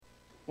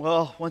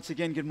Well, once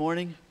again, good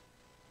morning.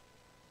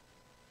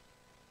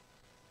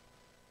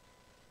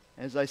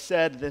 As I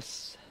said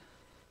this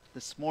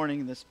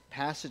morning, this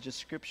passage of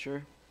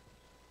Scripture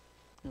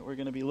that we're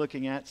going to be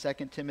looking at,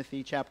 2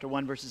 Timothy chapter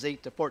 1, verses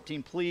 8 to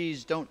 14.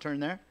 Please don't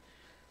turn there.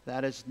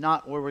 That is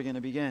not where we're going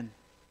to begin.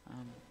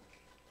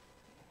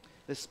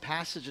 This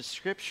passage of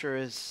Scripture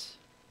it's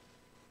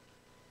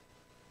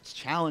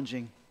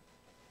challenging.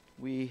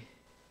 We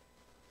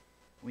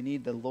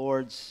need the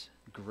Lord's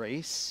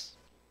grace,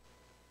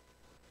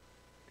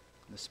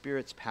 the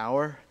Spirit's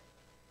power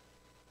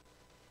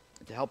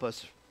to help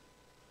us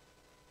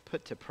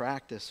put to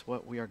practice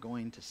what we are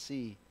going to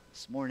see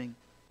this morning.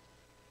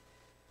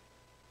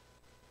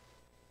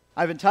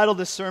 I've entitled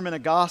this sermon, A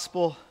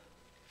Gospel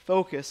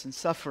Focus in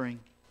Suffering.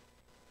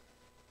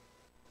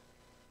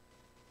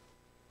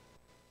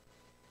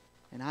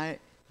 And I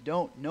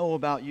don't know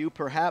about you,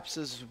 perhaps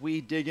as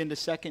we dig into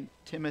 2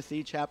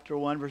 Timothy chapter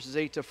 1, verses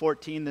 8 to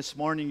 14 this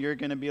morning, you're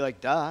going to be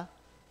like, duh,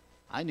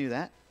 I knew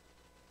that.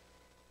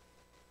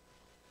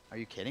 Are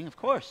you kidding? Of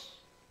course.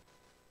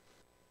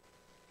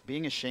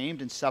 Being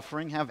ashamed and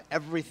suffering have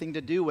everything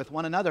to do with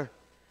one another.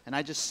 And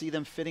I just see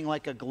them fitting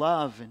like a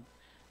glove.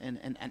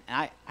 And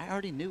I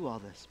already knew all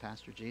this,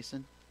 Pastor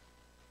Jason.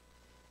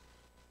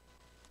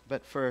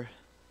 But for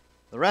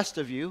the rest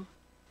of you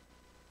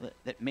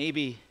that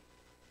maybe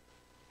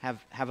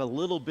have a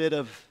little bit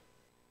of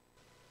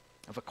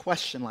a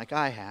question like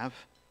I have,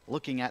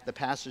 looking at the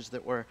passage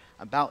that we're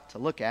about to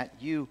look at,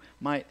 you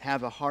might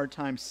have a hard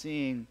time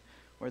seeing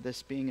where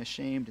this being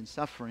ashamed and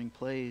suffering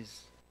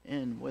plays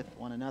in with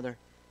one another.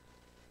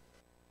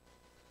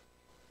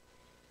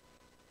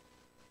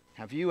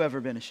 Have you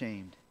ever been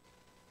ashamed?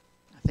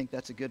 I think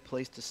that's a good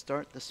place to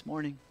start this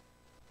morning.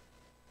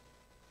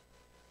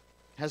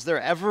 Has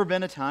there ever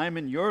been a time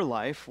in your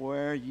life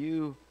where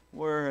you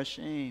were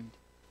ashamed?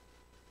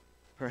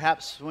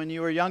 Perhaps when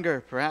you were younger,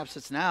 perhaps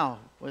it's now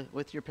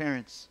with your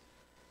parents.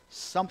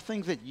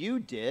 Something that you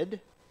did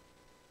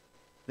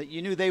that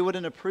you knew they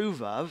wouldn't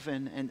approve of,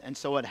 and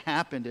so what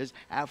happened is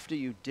after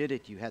you did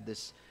it, you had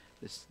this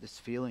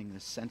feeling,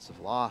 this sense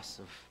of loss,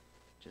 of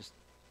just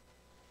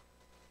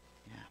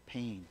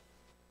pain,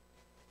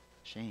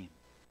 shame.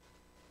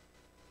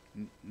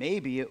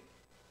 Maybe it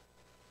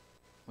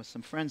was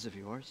some friends of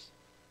yours,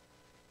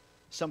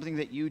 something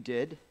that you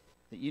did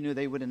that you knew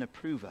they wouldn't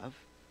approve of,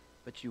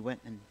 but you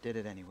went and did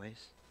it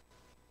anyways.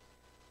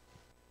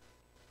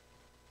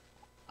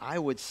 I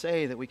would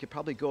say that we could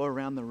probably go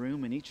around the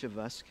room and each of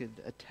us could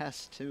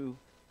attest to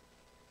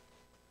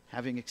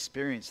having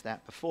experienced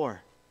that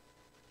before.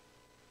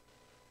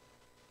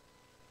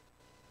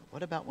 But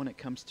what about when it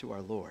comes to our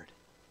Lord?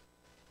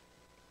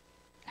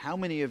 How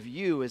many of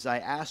you, as I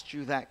asked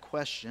you that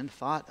question,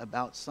 thought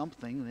about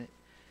something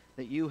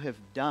that you have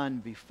done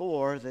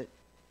before that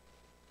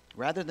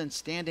rather than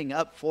standing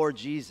up for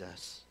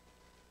Jesus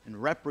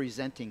and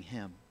representing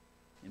Him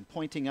and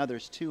pointing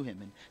others to Him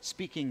and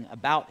speaking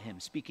about Him,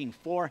 speaking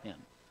for Him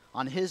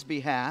on His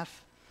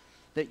behalf,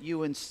 that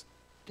you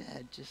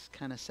instead just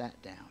kind of sat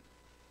down.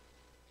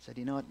 Said,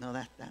 you know what, no,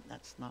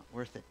 that's not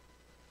worth it.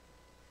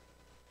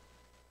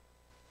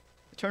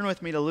 Turn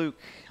with me to Luke.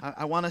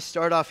 I want to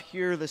start off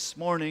here this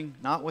morning,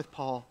 not with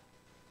Paul,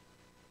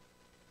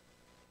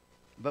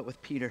 but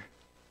with Peter.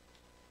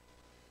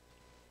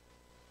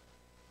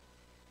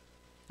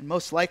 And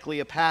most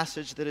likely a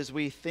passage that as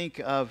we think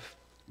of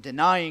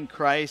denying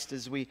Christ,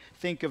 as we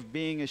think of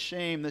being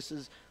ashamed, this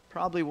is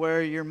probably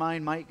where your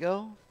mind might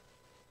go,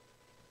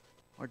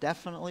 or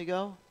definitely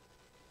go.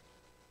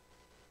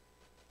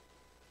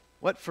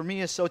 What for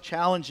me is so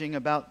challenging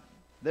about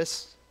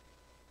this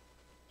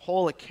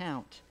whole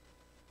account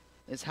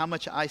is how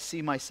much I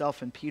see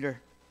myself in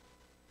Peter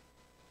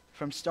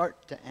from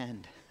start to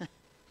end.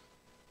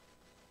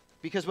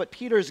 Because what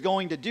Peter is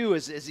going to do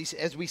is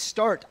as we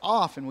start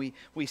off and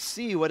we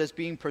see what is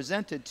being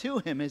presented to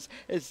him, is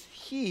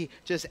he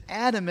just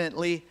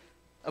adamantly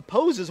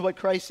opposes what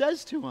Christ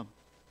says to him.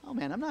 Oh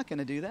man, I'm not going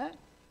to do that.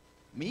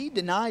 Me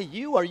deny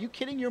you? Are you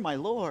kidding? You're my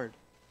Lord.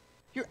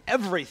 You're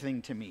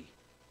everything to me.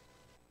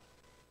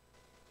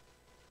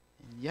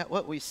 And yet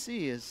what we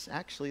see is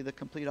actually the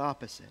complete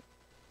opposite.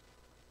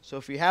 So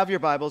if you have your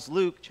Bibles,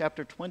 Luke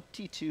chapter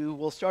 22,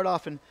 we'll start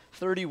off in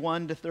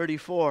 31 to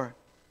 34.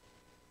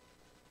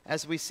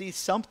 As we see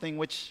something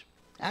which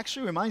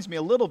actually reminds me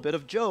a little bit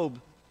of Job.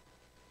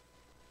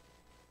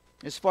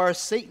 As far as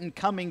Satan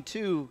coming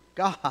to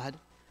God,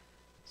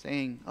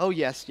 saying, oh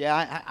yes,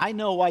 I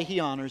know why he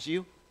honors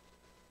you.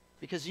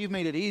 Because you've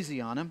made it easy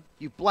on him.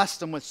 You've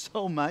blessed him with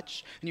so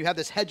much, and you have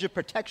this hedge of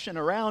protection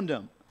around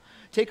him.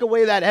 Take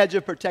away that hedge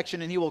of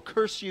protection, and he will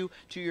curse you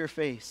to your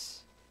face.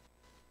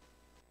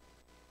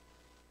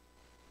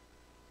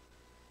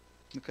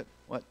 Look at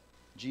what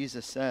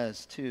Jesus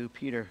says to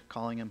Peter,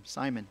 calling him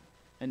Simon.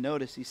 And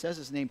notice, he says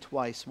his name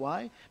twice.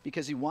 Why?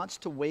 Because he wants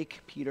to wake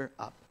Peter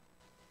up.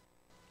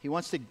 He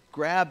wants to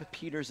grab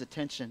Peter's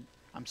attention.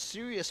 I'm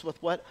serious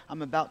with what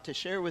I'm about to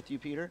share with you,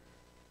 Peter.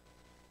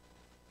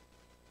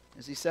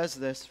 As he says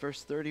this,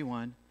 verse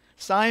 31,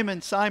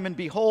 Simon, Simon,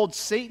 behold,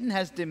 Satan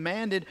has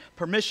demanded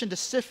permission to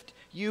sift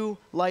you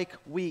like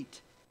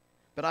wheat.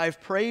 But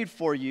I've prayed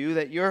for you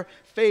that your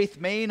faith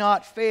may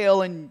not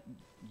fail, and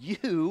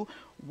you,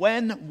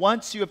 when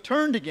once you have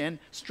turned again,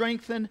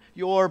 strengthen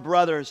your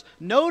brothers.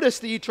 Notice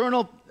the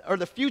eternal or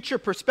the future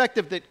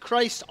perspective that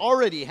Christ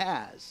already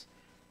has.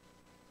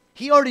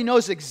 He already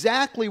knows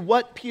exactly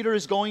what Peter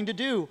is going to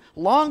do,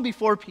 long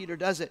before Peter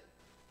does it.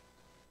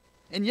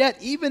 And yet,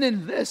 even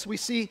in this, we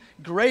see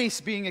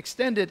grace being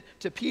extended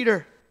to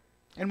Peter.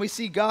 And we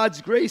see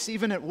God's grace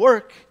even at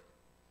work.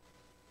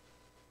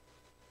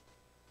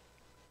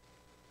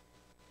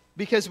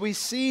 Because we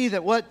see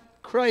that what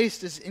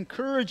Christ is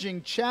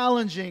encouraging,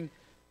 challenging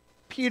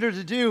Peter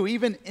to do,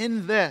 even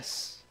in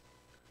this,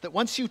 that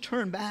once you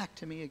turn back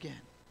to me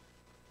again,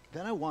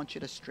 then I want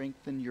you to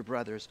strengthen your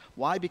brothers.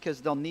 Why? Because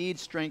they'll need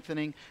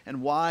strengthening.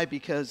 And why?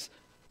 Because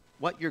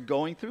what you're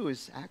going through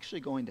is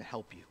actually going to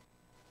help you.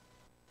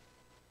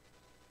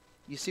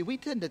 You see, we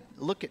tend to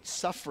look at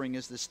suffering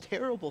as this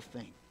terrible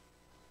thing.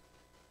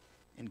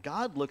 And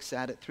God looks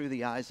at it through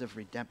the eyes of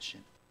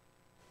redemption.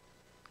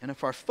 And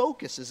if our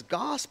focus is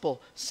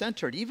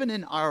gospel-centered, even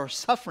in our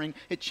suffering,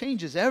 it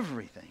changes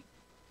everything.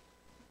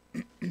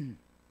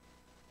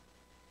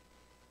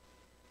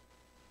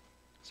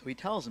 So he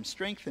tells him,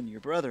 strengthen your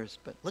brothers.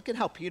 But look at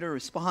how Peter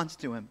responds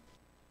to him.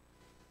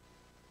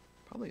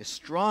 Probably as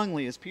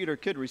strongly as Peter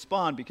could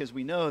respond, because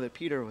we know that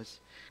Peter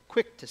was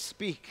quick to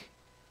speak,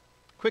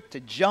 quick to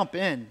jump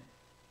in.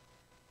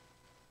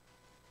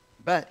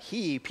 But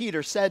he,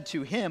 Peter, said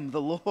to him,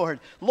 the Lord,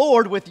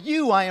 Lord, with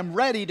you I am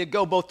ready to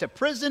go both to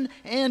prison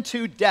and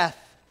to death.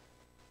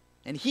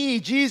 And he,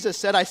 Jesus,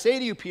 said, I say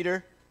to you,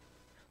 Peter,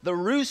 the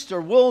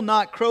rooster will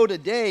not crow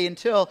today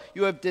until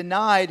you have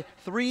denied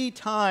 3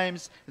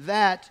 times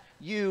that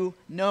you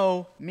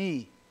know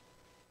me.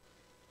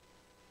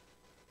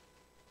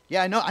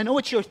 Yeah, I know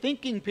what you're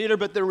thinking, Peter,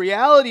 but the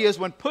reality is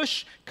when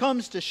push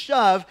comes to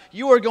shove,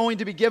 you are going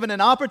to be given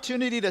an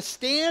opportunity to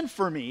stand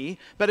for me,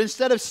 but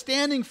instead of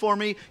standing for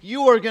me,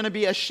 you are going to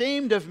be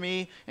ashamed of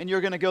me, and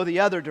you're going to go the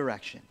other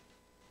direction.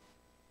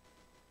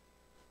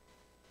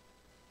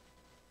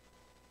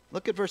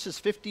 Look at verses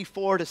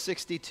 54 to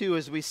 62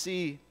 as we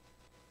see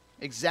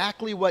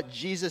exactly what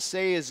Jesus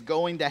says is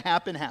going to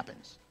happen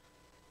happens.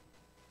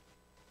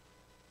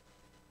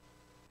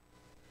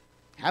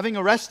 Having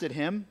arrested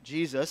him,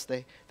 Jesus,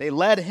 they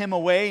led him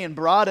away and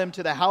brought him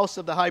to the house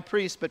of the high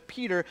priest, but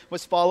Peter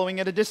was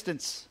following at a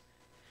distance.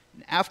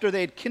 After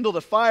they had kindled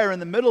a fire in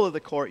the middle of the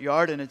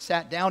courtyard and had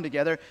sat down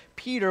together,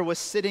 Peter was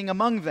sitting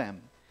among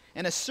them.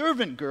 And a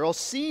servant girl,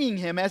 seeing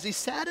him as he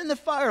sat in the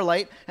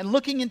firelight and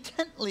looking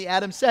intently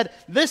at him, said,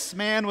 this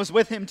man was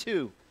with him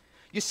too.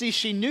 You see,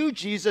 she knew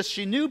Jesus,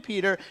 she knew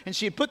Peter, and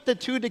she put the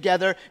two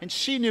together, and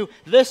she knew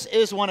this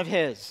is one of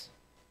his.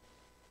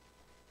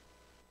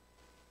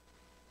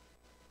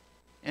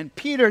 And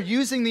Peter,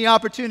 using the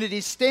opportunity,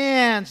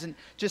 stands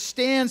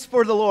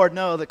for the Lord.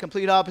 No, the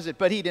complete opposite.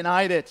 But he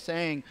denied it,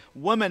 saying,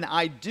 woman,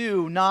 I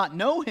do not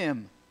know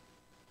him.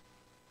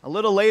 A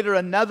little later,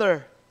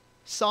 another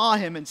saw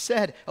him and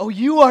said, oh,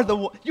 you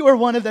are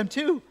one of them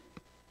too.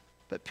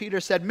 But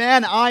Peter said,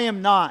 man, I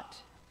am not.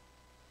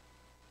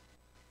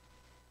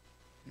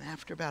 And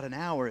after about an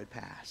hour had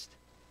passed,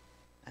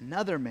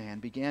 another man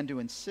began to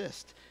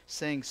insist,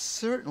 saying,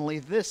 certainly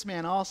this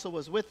man also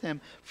was with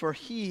him, for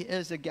he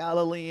is a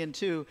Galilean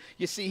too.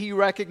 You see, he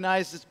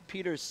recognizes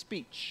Peter's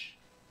speech,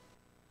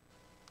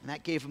 and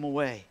that gave him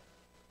away.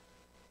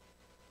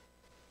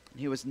 And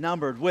he was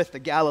numbered with the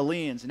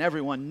Galileans, and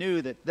everyone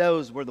knew that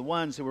those were the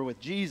ones who were with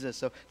Jesus,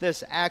 so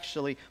this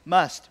actually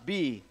must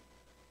be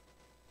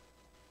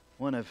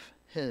one of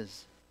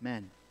his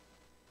men.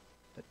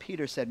 But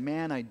Peter said,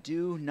 man, I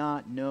do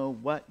not know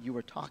what you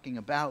are talking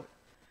about.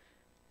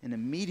 And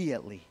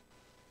immediately,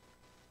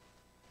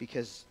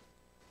 because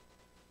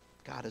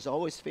God is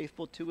always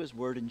faithful to his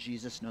word and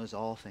Jesus knows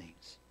all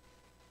things,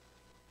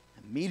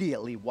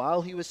 immediately,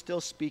 while he was still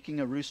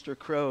speaking, a rooster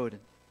crowed.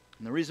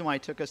 And the reason why I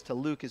took us to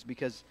Luke is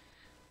because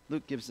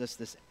Luke gives us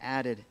this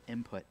added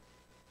input.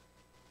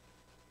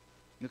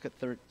 Look at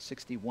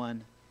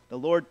 61. The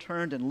Lord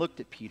turned and looked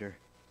at Peter,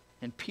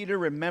 and Peter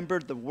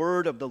remembered the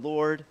word of the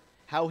Lord,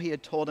 how he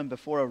had told him,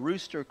 before a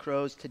rooster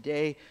crows,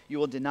 today you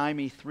will deny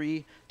me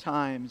 3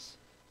 times.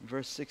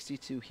 Verse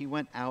 62, he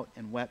went out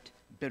and wept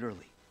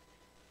bitterly.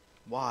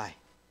 Why?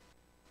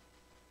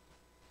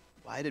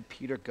 Why did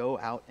Peter go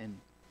out and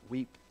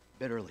weep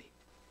bitterly?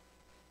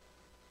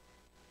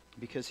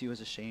 Because he was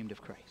ashamed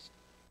of Christ.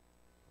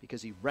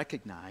 Because he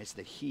recognized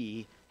that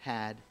he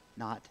had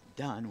not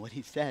done what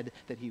he said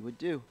that he would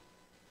do.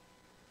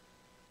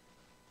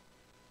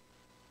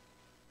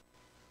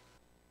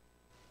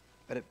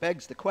 But it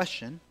begs the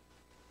question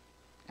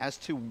as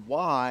to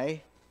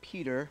why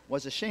Peter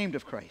was ashamed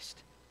of Christ.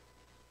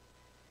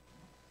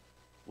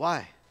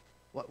 Why?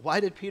 Why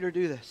did Peter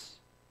do this?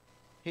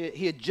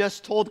 He had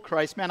just told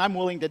Christ, man, I'm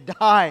willing to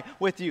die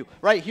with you.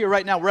 Right here,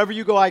 right now, wherever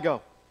you go, I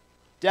go.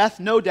 Death,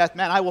 no death,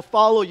 man, I will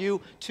follow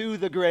you to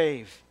the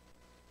grave.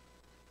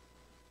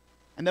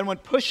 And then when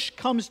push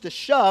comes to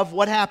shove,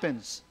 what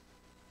happens?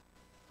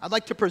 I'd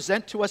like to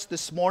present to us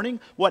this morning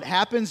what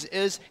happens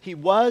is he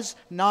was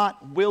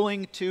not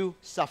willing to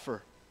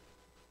suffer.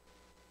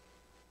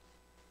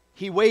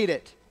 He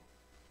waited.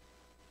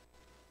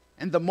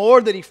 And the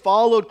more that he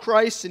followed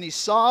Christ and he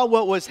saw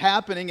what was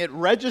happening, it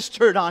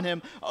registered on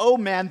him, oh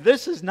man,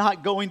 this is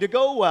not going to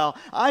go well.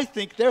 I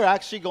think they're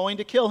actually going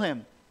to kill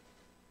him.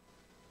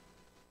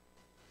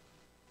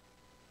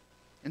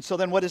 And so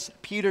then what does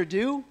Peter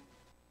do?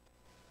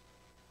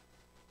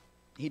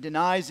 He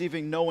denies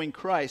even knowing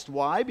Christ.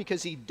 Why?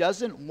 Because he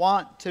doesn't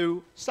want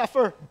to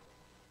suffer.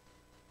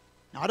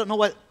 Now, I don't know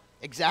what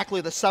exactly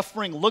the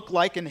suffering looked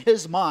like in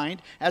his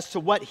mind as to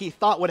what he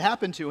thought would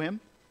happen to him.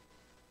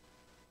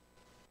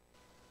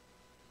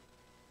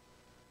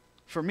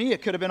 For me,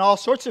 it could have been all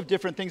sorts of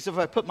different things if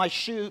I put my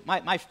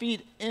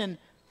feet in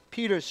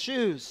Peter's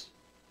shoes.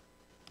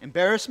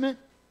 Embarrassment,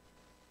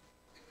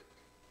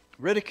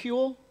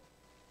 ridicule,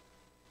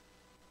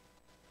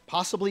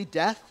 possibly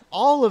death.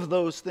 All of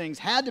those things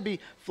had to be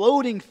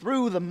floating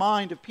through the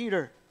mind of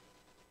Peter.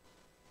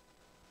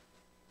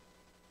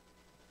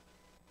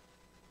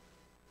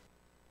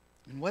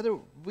 And whether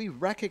we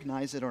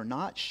recognize it or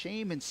not,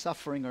 shame and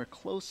suffering are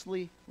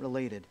closely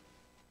related.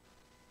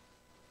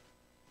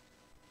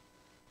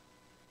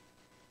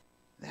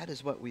 That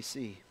is what we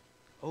see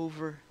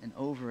over and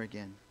over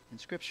again in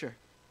Scripture.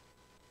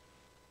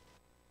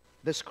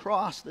 This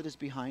cross that is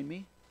behind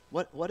me,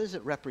 what does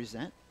it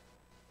represent?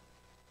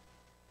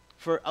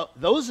 For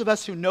those of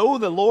us who know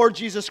the Lord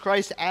Jesus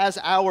Christ as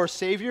our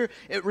Savior,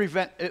 it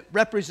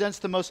represents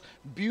the most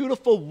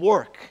beautiful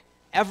work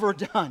ever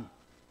done.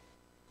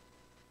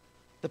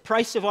 The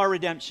price of our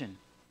redemption,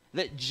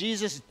 that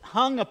Jesus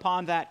hung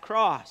upon that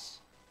cross.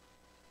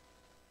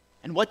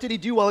 And what did he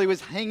do while he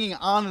was hanging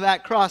on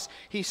that cross?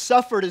 He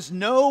suffered as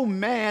no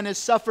man has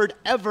suffered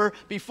ever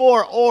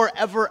before or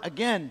ever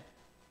again.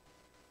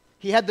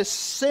 He had the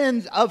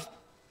sins of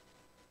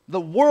the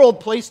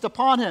world placed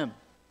upon him.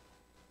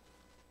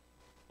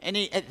 And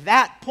he, at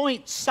that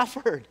point,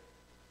 suffered.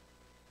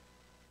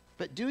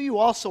 But do you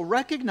also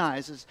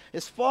recognize,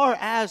 as far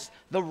as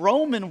the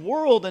Roman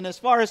world and as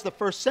far as the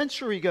first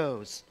century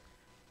goes,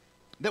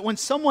 that when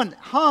someone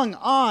hung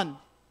on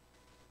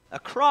a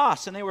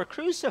cross and they were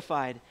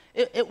crucified,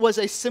 it was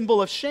a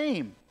symbol of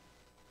shame.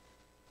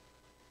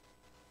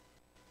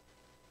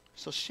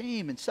 So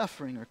shame and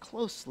suffering are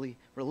closely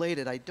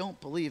related. I don't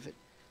believe it,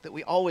 that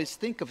we always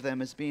think of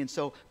them as being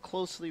so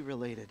closely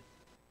related.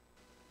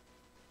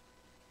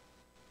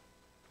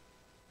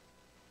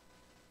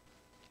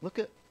 Look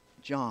at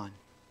John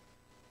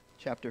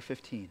chapter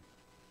 15.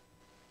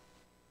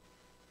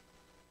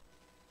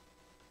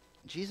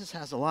 Jesus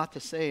has a lot to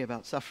say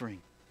about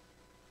suffering.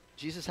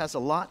 Jesus has a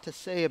lot to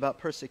say about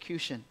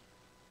persecution.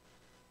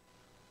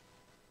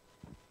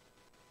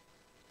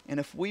 And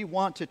if we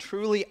want to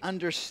truly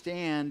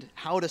understand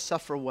how to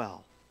suffer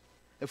well,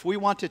 if we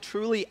want to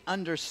truly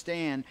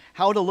understand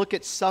how to look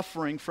at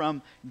suffering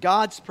from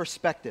God's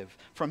perspective,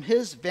 from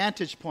His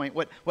vantage point,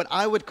 what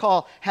I would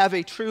call have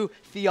a true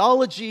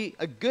theology,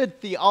 a good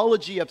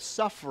theology of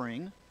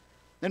suffering,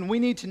 then we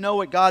need to know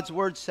what God's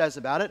Word says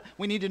about it.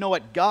 We need to know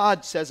what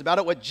God says about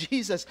it, what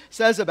Jesus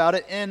says about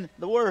it in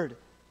the Word.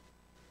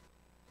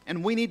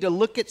 And we need to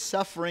look at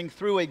suffering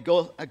through a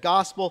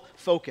gospel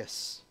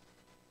focus.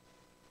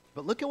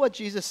 But look at what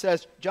Jesus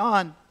says,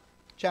 John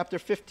chapter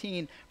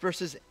 15,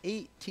 verses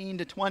 18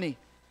 to 20.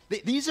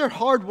 These are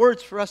hard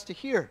words for us to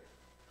hear.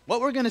 What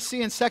we're going to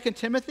see in 2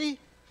 Timothy,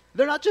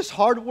 they're not just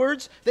hard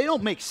words, they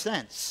don't make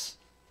sense.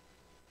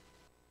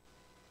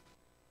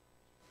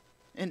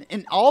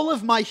 In all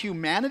of my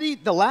humanity,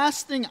 the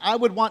last thing I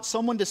would want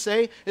someone to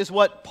say is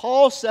what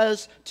Paul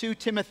says to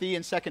Timothy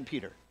in 2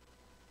 Peter.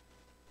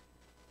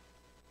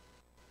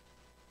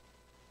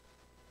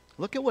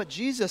 Look at what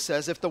Jesus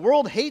says. If the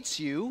world hates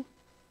you,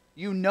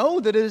 you know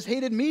that it has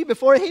hated me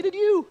before it hated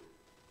you.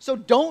 So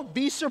don't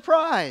be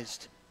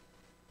surprised.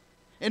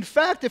 In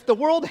fact, if the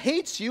world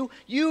hates you,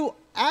 you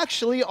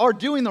actually are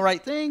doing the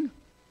right thing.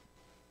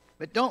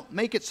 But don't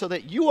make it so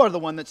that you are the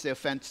one that's the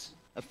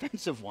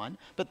offensive one,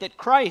 but that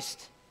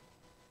Christ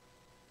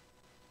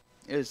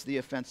is the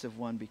offensive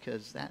one,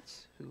 because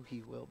that's who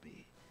He will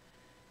be.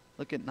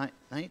 Look at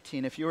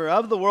 19. If you were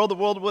of the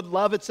world would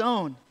love its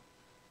own.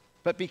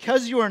 But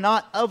because you are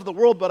not of the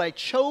world, but I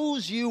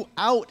chose you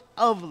out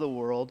of the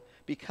world,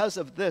 because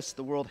of this,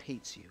 the world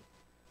hates you.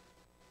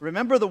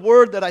 Remember the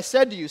word that I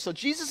said to you. So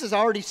Jesus has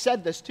already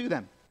said this to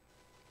them.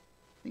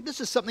 I think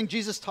this is something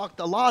Jesus talked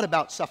a lot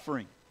about,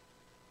 suffering.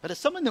 But it's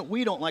something that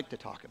we don't like to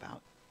talk about.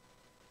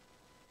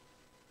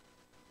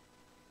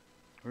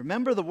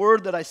 Remember the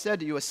word that I said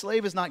to you. A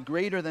slave is not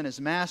greater than his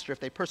master. If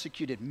they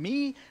persecuted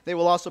me, they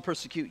will also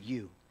persecute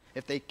you.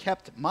 If they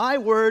kept my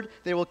word,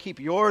 they will keep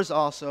yours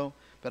also.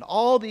 But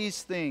all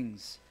these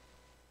things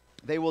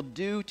they will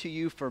do to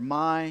you for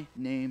my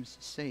name's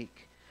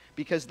sake,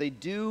 because they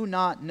do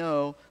not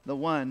know the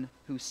one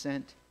who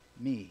sent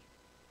me.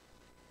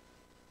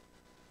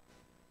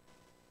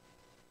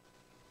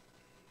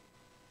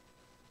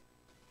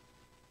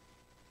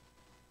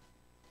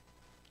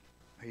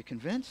 Are you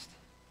convinced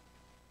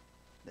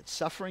that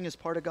suffering is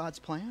part of God's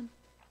plan?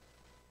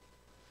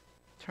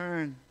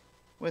 turn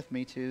with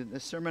me to the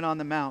Sermon on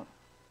the Mount.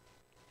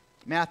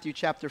 Matthew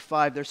chapter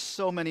 5. There's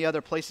so many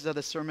other places of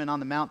the Sermon on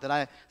the Mount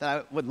that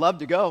I would love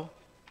to go.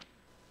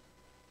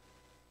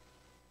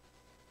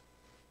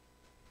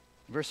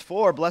 Verse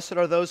 4, blessed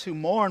are those who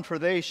mourn, for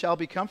they shall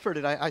be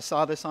comforted. I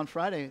saw this on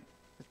Friday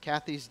with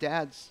Kathy's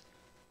dad's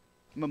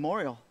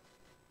memorial.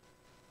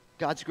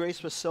 God's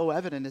grace was so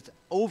evident. It's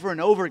over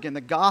and over again.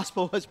 The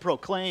gospel was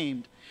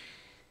proclaimed.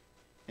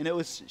 And it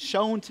was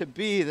shown to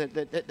be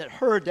that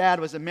her dad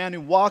was a man who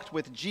walked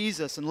with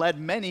Jesus and led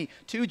many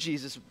to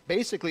Jesus,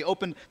 basically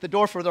opened the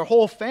door for their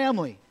whole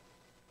family.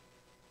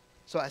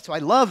 So I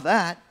love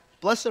that.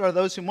 Blessed are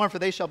those who mourn, for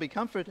they shall be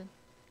comforted.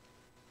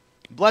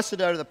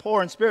 Blessed are the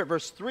poor in spirit.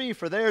 Verse 3,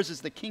 for theirs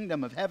is the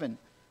kingdom of heaven.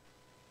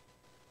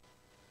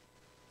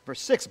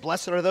 Verse 6,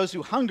 blessed are those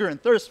who hunger and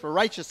thirst for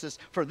righteousness,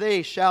 for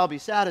they shall be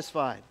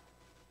satisfied.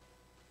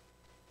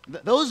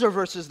 Those are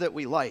verses that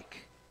we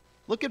like.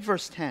 Look at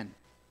verse 10.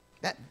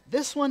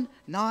 This one,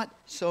 not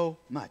so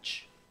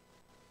much.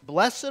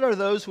 Blessed are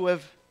those who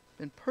have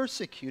been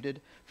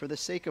persecuted for the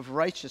sake of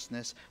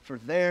righteousness, for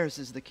theirs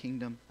is the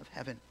kingdom of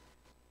heaven.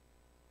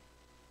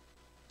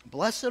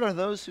 Blessed are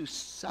those who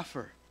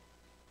suffer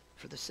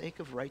for the sake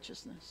of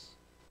righteousness.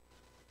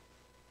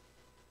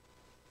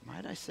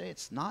 Might I say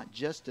it's not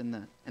just in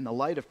the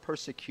light of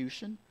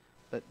persecution,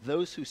 but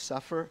those who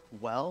suffer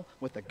well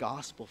with the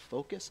gospel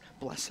focus,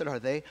 blessed are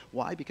they.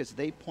 Why? Because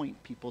they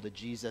point people to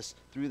Jesus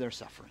through their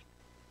suffering.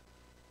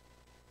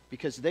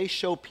 Because they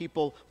show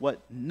people what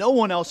no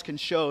one else can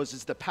show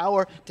is the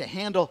power to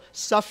handle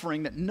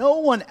suffering that no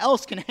one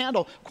else can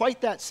handle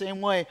quite that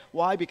same way.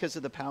 Why? Because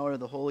of the power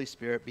of the Holy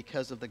Spirit,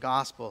 because of the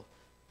gospel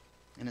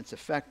and its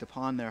effect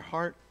upon their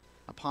heart,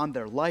 upon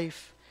their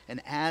life.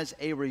 And as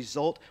a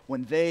result,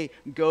 when they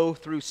go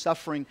through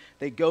suffering,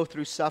 they go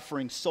through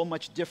suffering so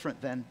much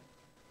different than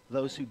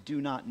those who do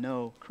not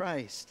know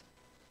Christ.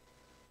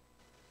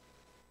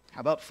 How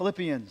about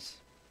Philippians?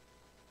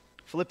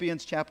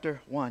 Philippians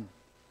chapter 1.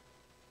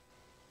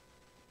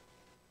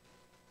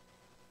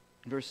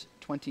 Verse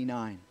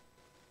 29.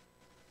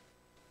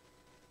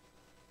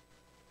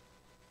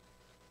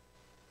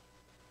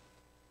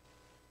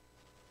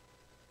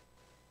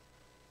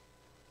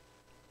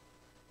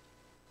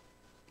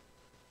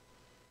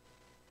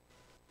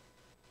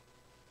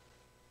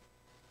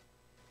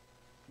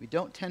 We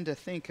don't tend to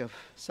think of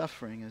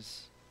suffering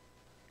as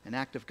an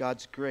act of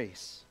God's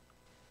grace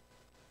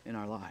in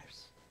our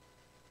lives.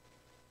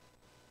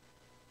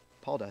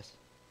 Paul does.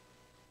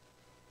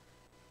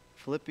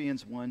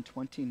 Philippians 1,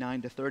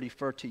 29 to 30.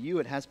 For to you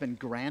it has been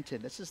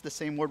granted. This is the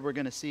same word we're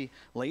going to see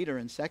later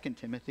in 2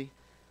 Timothy.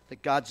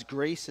 That God's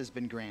grace has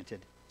been granted.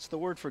 It's the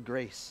word for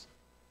grace.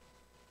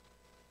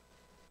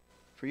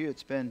 For you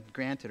it's been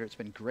granted, or it's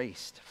been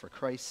graced for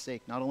Christ's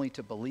sake, not only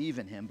to believe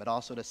in him, but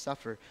also to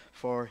suffer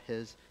for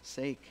his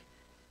sake.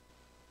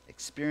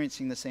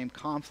 Experiencing the same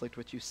conflict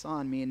which you saw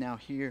in me and now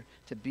here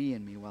to be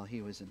in me while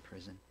he was in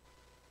prison.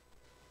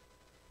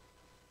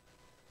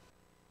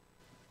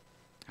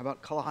 How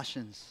about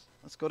Colossians?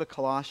 Let's go to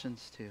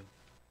Colossians 2,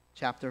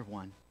 chapter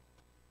 1,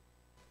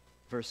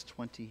 verse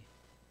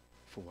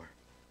 24.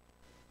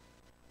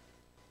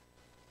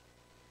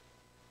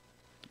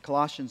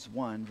 Colossians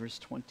 1, verse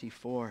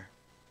 24.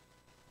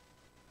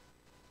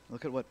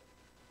 Look at what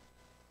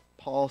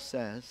Paul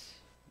says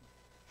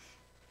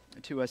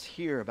to us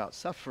here about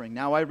suffering.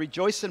 Now I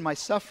rejoice in my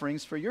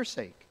sufferings for your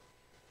sake.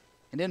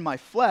 And in my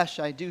flesh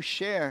I do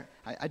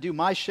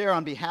my share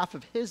on behalf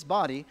of his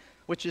body,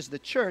 which is the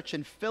church,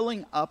 in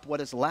filling up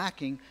what is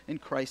lacking in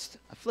Christ's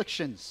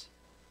afflictions.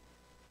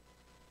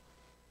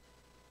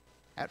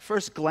 At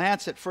first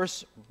glance, at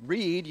first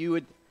read, you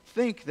would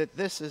think that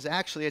this is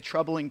actually a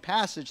troubling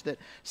passage, that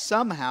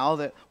somehow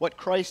that what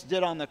Christ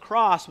did on the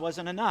cross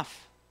wasn't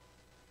enough.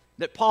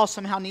 That Paul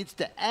somehow needs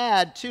to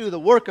add to the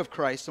work of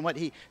Christ and what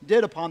he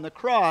did upon the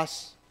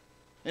cross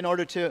in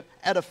order to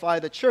edify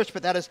the church.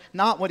 But that is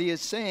not what he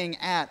is saying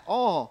at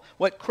all.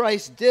 What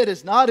Christ did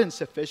is not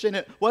insufficient.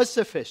 It was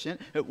sufficient.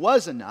 It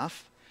was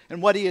enough.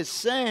 And what he is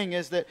saying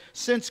is that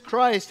since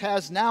Christ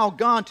has now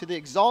gone to the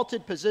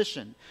exalted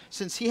position,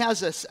 since he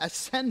has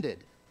ascended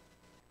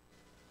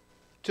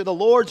to the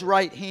Lord's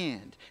right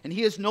hand, and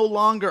he is no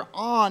longer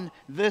on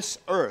this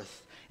earth,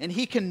 and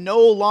he can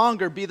no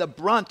longer be the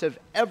brunt of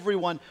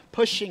everyone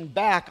pushing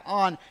back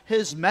on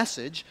his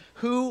message.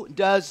 Who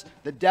does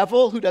the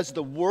devil, who does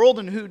the world,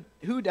 and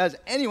who does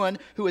anyone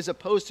who is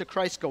opposed to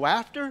Christ go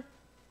after?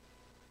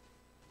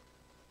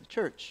 The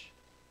church.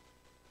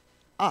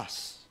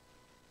 Us.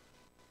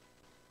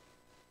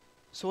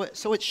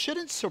 So it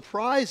shouldn't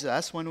surprise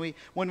us when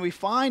we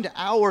find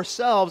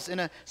ourselves in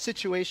a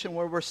situation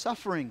where we're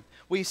suffering.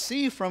 We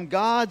see from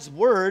God's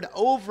word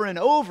over and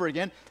over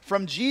again,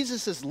 from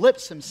Jesus'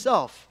 lips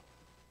himself,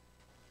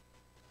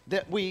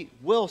 that we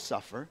will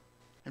suffer.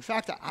 In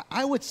fact,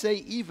 I would say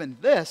even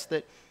this,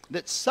 that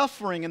that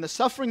suffering and the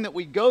suffering that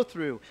we go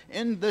through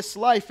in this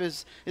life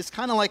is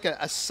kind of like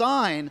a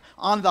sign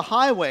on the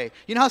highway.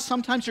 You know how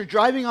sometimes you're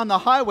driving on the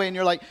highway and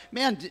you're like,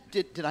 man,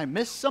 did I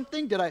miss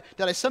something? Did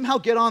I somehow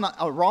get on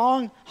a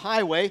wrong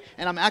highway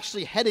and I'm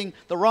actually heading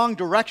the wrong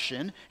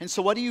direction? And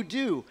so what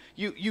do?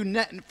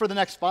 For the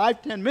next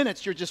 5-10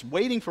 minutes, you're just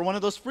waiting for one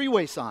of those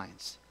freeway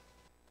signs,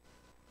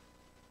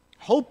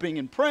 hoping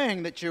and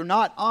praying that you're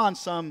not on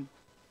some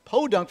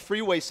podunk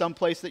freeway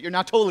someplace that you're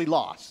not totally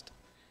lost.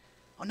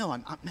 Oh no,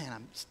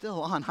 I'm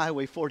still on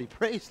Highway 40.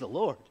 Praise the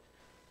Lord.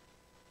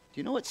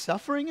 Do you know what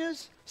suffering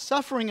is?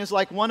 Suffering is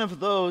like one of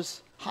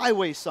those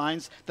highway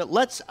signs that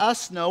lets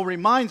us know,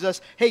 reminds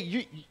us,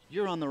 hey,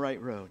 you're on the right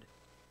road.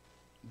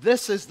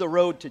 This is the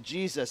road to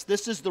Jesus.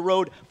 This is the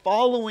road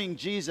following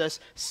Jesus.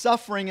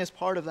 Suffering is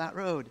part of that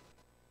road.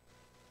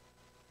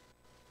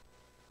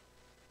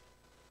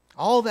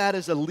 All that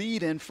is a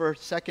lead-in for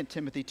 2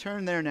 Timothy.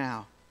 Turn there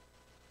now.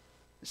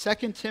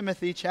 2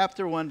 Timothy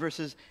chapter 1,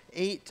 verses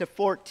 8 to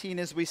 14,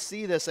 as we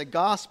see this, a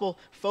gospel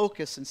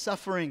focus in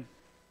suffering.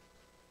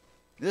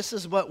 This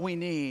is what we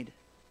need.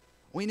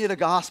 We need a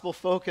gospel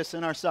focus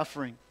in our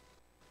suffering.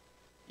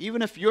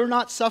 Even if you're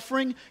not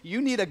suffering,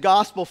 you need a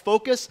gospel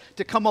focus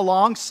to come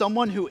along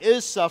someone who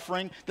is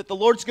suffering, that the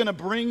Lord's going to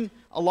bring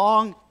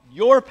along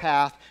your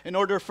path in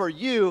order for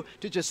you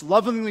to just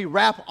lovingly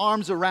wrap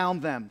arms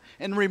around them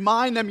and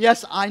remind them,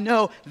 yes, I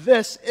know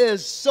this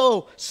is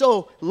so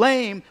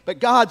lame, but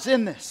God's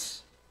in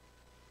this.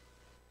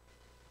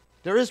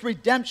 There is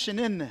redemption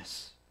in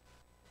this.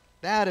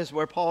 That is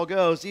where Paul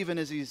goes, even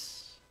as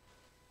he's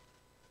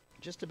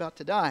just about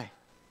to die.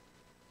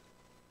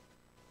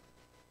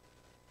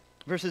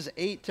 Verses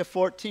 8 to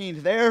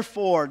 14,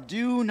 therefore,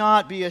 do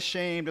not be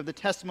ashamed of the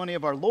testimony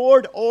of our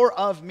Lord or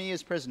of me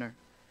as prisoner,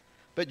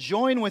 but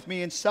join with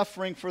me in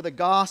suffering for the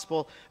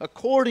gospel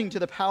according to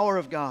the power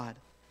of God,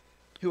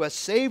 who has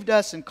saved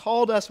us and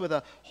called us with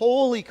a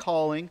holy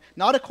calling,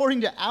 not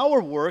according to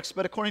our works,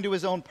 but according to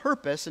his own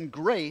purpose and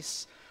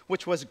grace,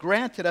 which was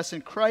granted us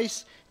in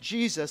Christ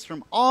Jesus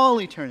from all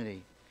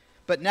eternity,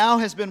 but now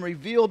has been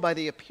revealed by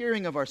the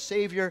appearing of our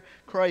Savior,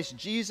 Christ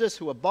Jesus,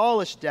 who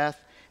abolished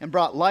death and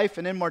brought life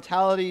and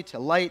immortality to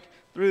light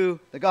through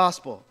the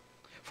gospel,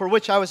 for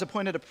which I was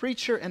appointed a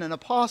preacher and an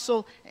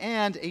apostle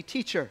and a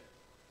teacher.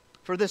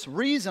 For this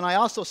reason I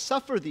also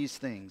suffer these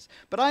things,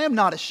 but I am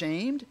not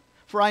ashamed,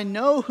 for I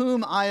know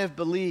whom I have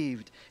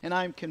believed, and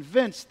I am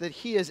convinced that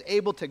he is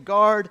able to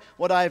guard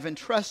what I have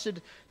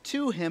entrusted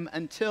to him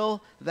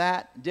until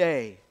that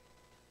day.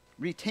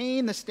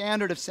 Retain the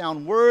standard of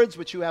sound words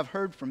which you have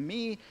heard from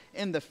me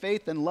in the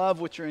faith and love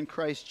which are in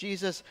Christ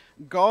Jesus.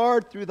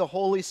 Guard through the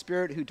Holy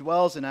Spirit who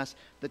dwells in us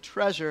the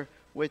treasure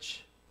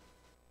which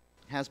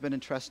has been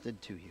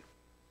entrusted to you.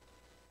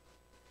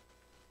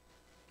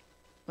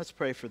 Let's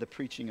pray for the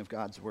preaching of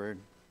God's word.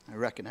 I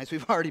recognize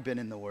we've already been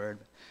in the word,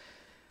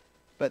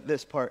 but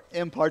this part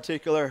in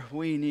particular,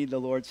 we need the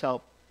Lord's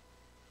help.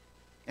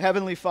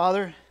 Heavenly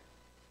Father,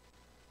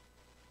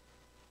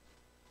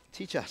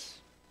 teach us.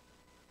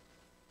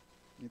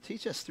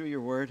 Teach us through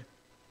your word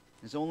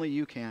as only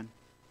you can.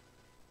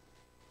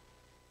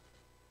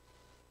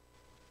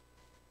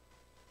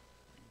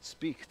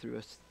 Speak through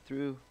us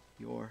through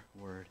your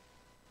word.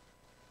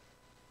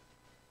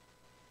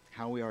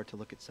 How we are to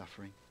look at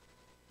suffering,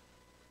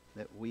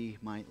 that we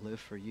might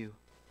live for you.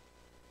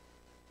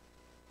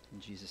 In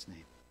Jesus'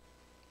 name,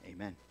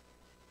 amen.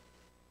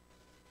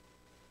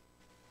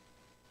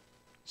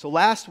 So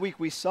last week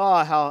we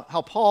saw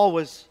how Paul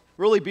was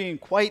really being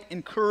quite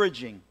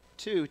encouraging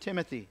to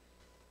Timothy.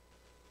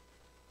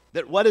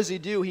 That what does he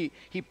do?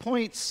 He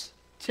points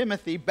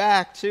Timothy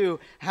back to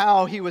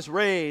how he was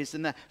raised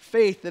and the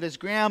faith that his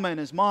grandma and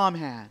his mom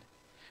had.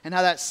 And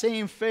how that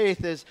same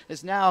faith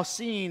is now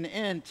seen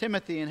in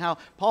Timothy, and how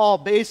Paul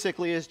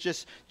basically is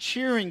just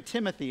cheering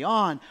Timothy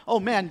on.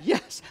 Oh man,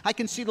 yes, I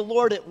can see the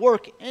Lord at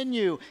work in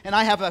you, and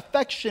I have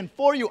affection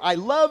for you. I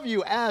love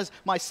you as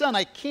my son.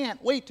 I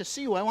can't wait to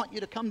see you. I want you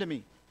to come to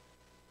me.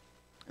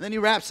 And then he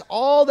wraps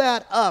all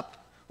that up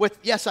with,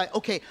 yes,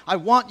 I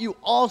want you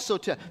also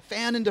to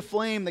fan into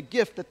flame the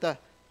gift that the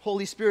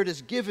Holy Spirit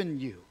has given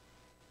you.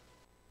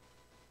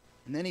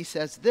 And then he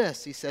says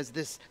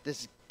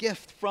this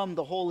gift from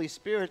the Holy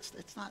Spirit,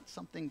 it's not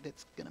something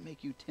that's going to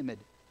make you timid.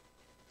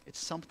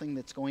 It's something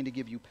that's going to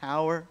give you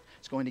power,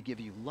 it's going to give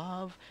you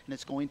love, and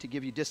it's going to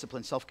give you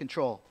discipline,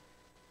 self-control.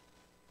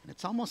 And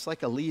it's almost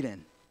like a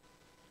lead-in.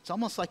 It's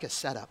almost like a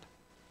setup.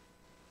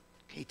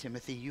 Okay,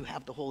 Timothy, you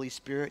have the Holy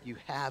Spirit, you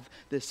have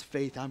this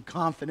faith, I'm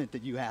confident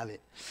that you have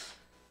it.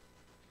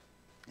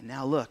 And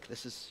now look,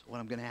 this is what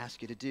I'm going to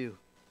ask you to do.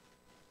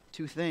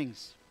 2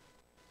 things.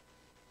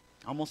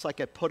 Almost like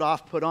a put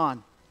off, put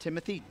on.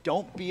 Timothy,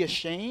 don't be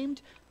ashamed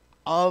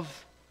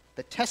of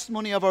the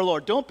testimony of our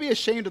Lord. Don't be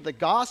ashamed of the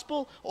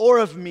gospel or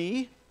of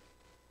me,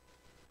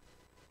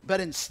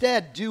 but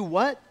instead do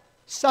what?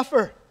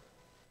 Suffer.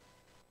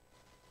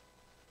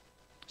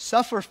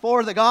 Suffer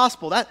for the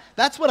gospel.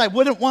 That's what I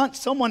wouldn't want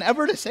someone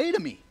ever to say to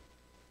me.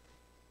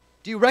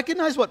 Do you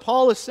recognize what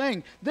Paul is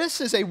saying?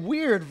 This is a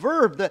weird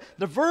verb.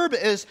 The verb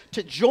is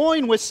to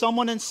join with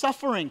someone in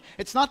suffering.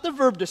 It's not the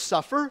verb to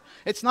suffer.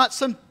 It's not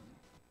some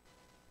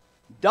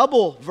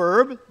double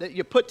verb that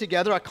you put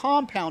together, a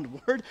compound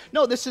word.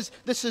 No, this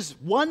is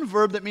one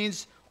verb that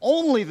means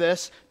only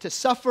this, to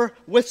suffer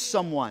with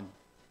someone.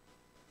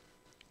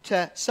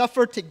 To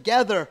suffer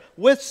together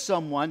with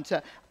someone,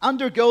 to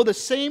undergo the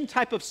same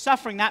type of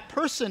suffering that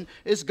person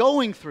is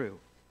going through.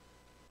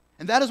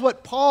 And that is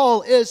what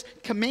Paul is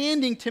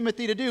commanding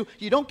Timothy to do.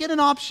 You don't get an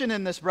option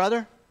in this,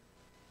 brother.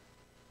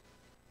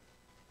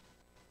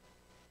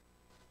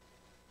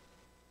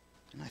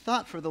 And I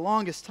thought for the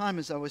longest time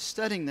as I was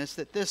studying this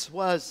that this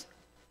was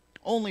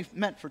only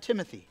meant for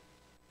Timothy.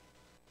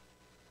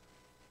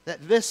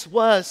 That this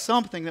was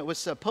something that was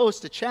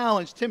supposed to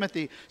challenge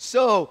Timothy.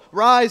 So,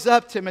 rise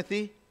up,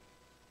 Timothy.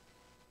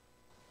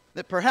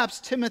 That perhaps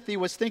Timothy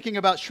was thinking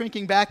about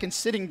shrinking back and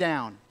sitting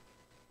down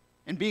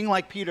and being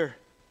like Peter.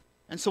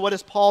 And so what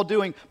is Paul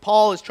doing?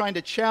 Paul is trying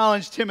to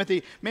challenge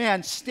Timothy.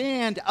 Man,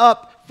 stand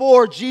up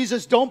for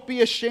Jesus. Don't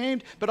be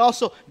ashamed, but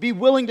also be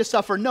willing to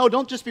suffer. No,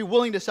 don't just be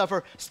willing to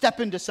suffer.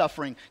 Step into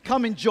suffering.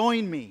 Come and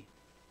join me.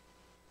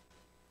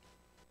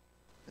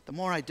 But the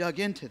more I dug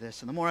into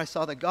this and the more I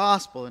saw the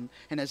gospel, and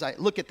as I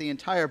look at the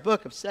entire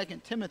book of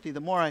 2 Timothy, the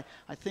more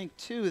I think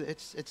too,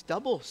 it's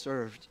double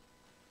served.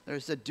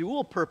 There's a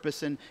dual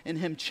purpose in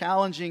him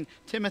challenging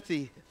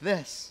Timothy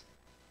this.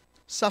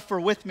 Suffer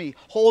with me.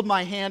 Hold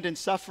my hand in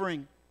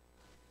suffering.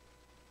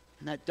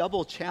 And that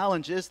double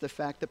challenge is the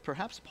fact that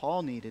perhaps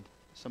Paul needed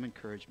some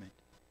encouragement.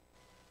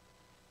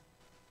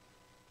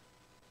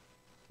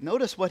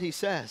 Notice what he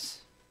says.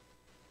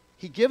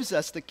 He gives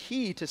us the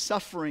key to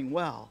suffering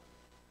well.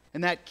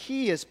 And that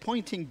key is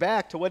pointing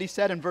back to what he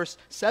said in verse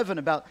 7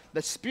 about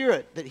the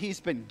Spirit that he's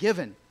been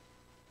given.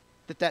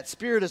 That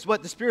Spirit is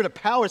what? The Spirit of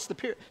power. It's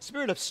the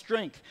Spirit of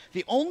strength.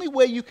 The only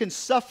way you can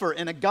suffer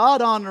in a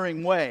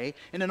God-honoring way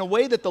and in a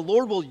way that the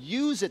Lord will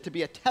use it to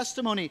be a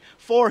testimony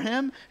for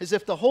Him is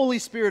if the Holy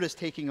Spirit is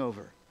taking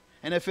over.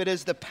 And if it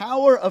is the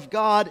power of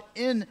God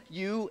in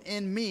you,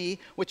 in me,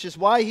 which is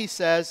why He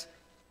says,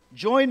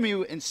 join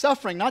me in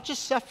suffering, not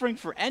just suffering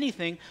for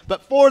anything,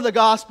 but for the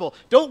gospel.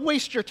 Don't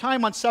waste your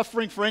time on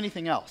suffering for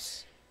anything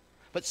else.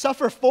 But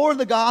suffer for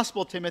the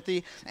gospel,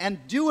 Timothy,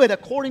 and do it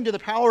according to the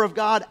power of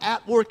God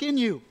at work in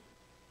you.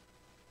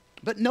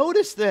 But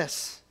notice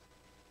this,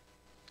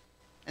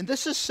 and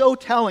this is so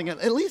telling,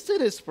 at least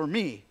it is for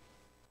me.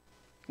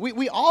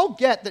 We all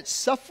get that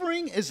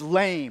suffering is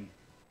lame.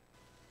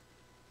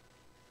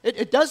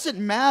 It doesn't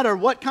matter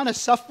what kind of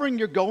suffering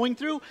you're going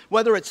through,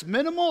 whether it's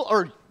minimal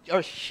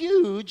or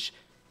huge,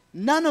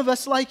 none of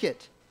us like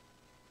it.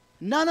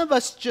 None of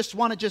us just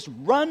want to just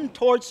run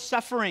towards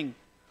suffering.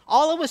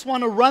 All of us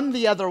want to run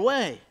the other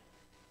way.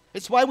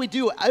 It's why we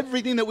do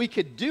everything that we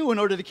could do in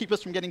order to keep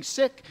us from getting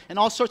sick and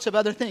all sorts of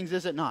other things,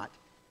 is it not?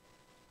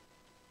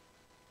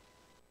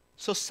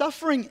 So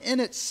suffering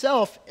in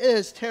itself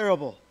is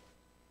terrible.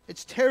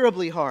 It's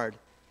terribly hard.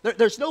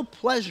 There's no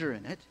pleasure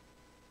in it.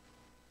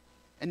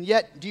 And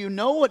yet, do you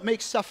know what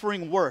makes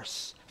suffering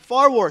worse?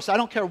 Far worse. I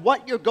don't care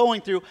what you're going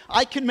through.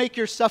 I can make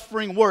your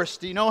suffering worse.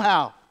 Do you know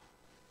how?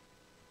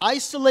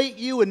 Isolate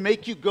you and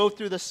make you go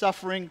through the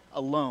suffering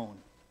alone.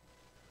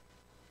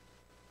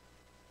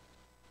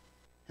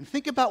 And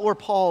think about where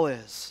Paul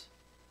is.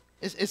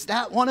 Is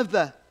that one of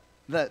the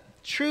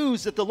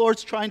truths that the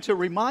Lord's trying to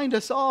remind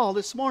us all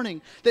this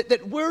morning?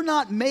 That we're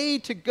not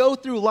made to go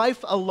through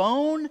life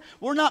alone.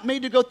 We're not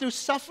made to go through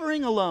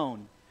suffering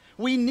alone.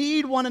 We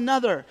need one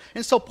another.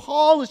 And so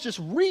Paul is just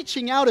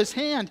reaching out his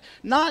hand,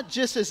 not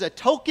just as a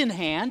token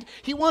hand.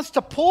 He wants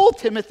to pull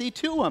Timothy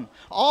to him,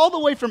 all the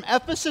way from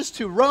Ephesus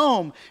to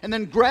Rome, and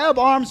then grab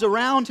arms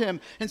around him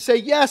and say,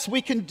 yes,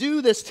 we can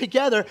do this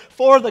together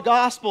for the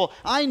gospel.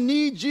 I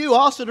need you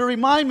also to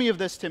remind me of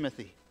this,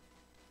 Timothy.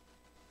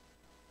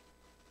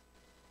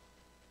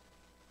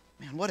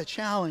 Man, what a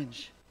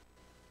challenge.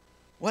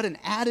 What an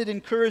added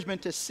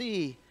encouragement to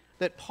see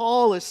that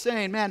Paul is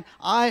saying, man,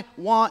 I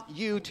want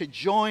you to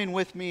join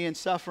with me in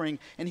suffering.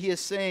 And he is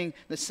saying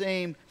the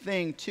same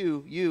thing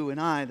to you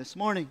and I this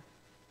morning.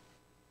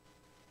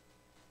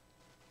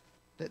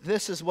 That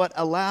this is what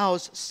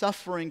allows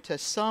suffering to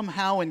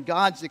somehow in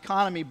God's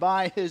economy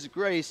by His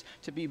grace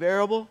to be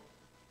bearable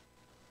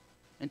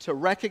and to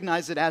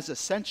recognize it as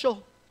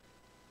essential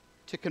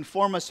to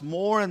conform us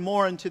more and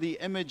more into the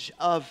image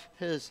of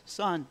His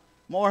Son,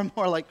 more and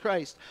more like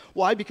Christ.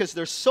 Why? Because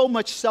there's so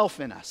much self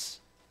in us.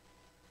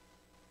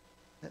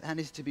 That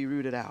needs to be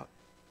rooted out.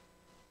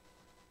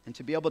 And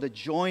to be able to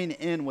join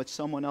in with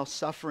someone else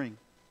suffering.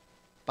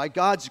 By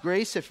God's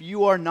grace, if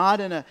you are not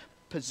in a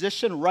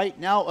position right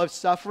now of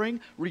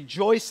suffering,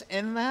 rejoice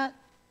in that.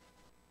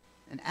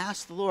 And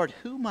ask the Lord,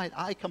 who might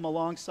I come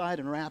alongside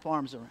and wrap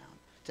arms around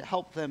to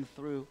help them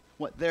through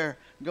what they're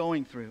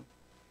going through?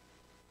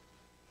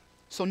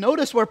 So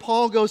notice where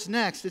Paul goes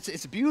next.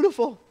 It's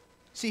beautiful.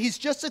 See, he's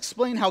just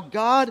explained how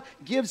God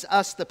gives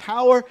us the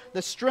power,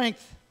 the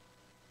strength,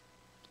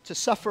 to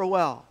suffer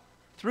well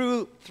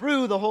through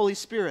the Holy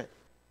Spirit.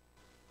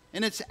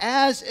 And it's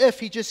as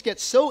if he just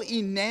gets so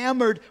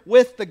enamored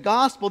with the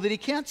gospel that he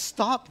can't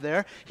stop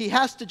there. He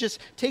has to just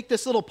take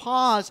this little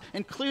pause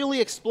and clearly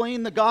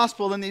explain the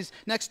gospel in these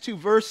next two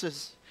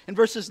verses, in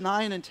verses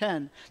 9 and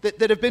 10,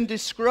 that have been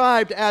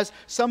described as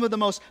some of the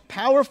most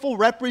powerful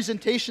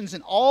representations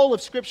in all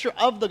of Scripture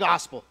of the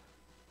gospel.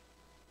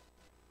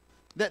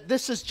 That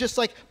this is just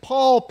like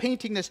Paul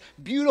painting this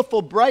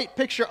beautiful, bright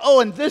picture.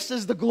 Oh, and this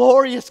is the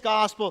glorious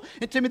gospel.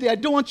 And Timothy, I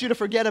don't want you to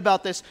forget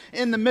about this.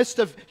 In the midst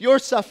of your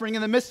suffering,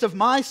 in the midst of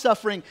my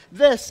suffering,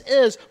 this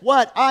is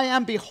what I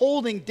am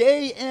beholding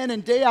day in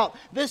and day out.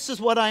 This is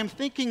what I am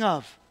thinking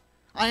of.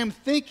 I am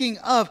thinking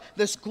of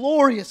this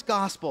glorious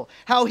gospel.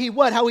 How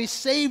he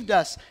saved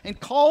us and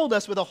called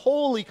us with a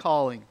holy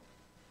calling.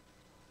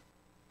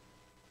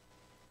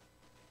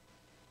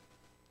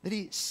 That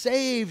he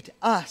saved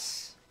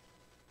us.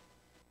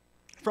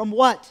 From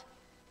what?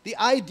 The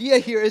idea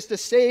here is to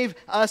save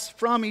us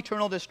from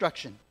eternal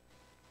destruction.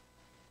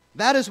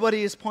 That is what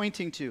he is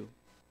pointing to.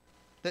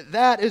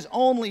 That is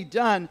only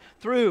done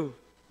through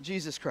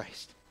Jesus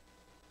Christ.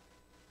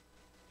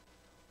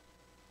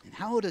 And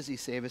how does he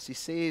save us? He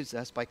saves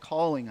us by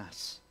calling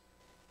us.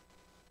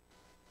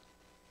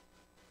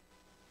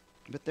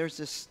 But there's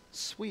this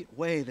sweet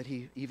way that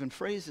he even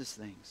phrases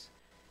things.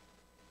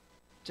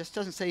 Just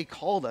doesn't say he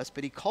called us,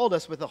 but he called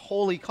us with a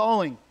holy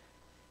calling.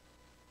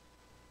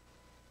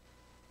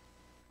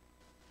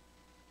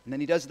 And then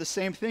he does the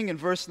same thing in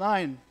verse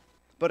 9.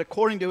 But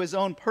according to his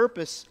own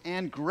purpose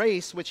and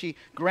grace, which he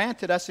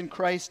granted us in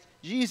Christ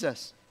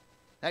Jesus.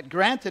 That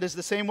granted is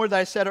the same word that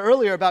I said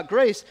earlier about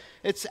grace.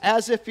 It's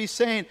as if he's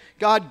saying,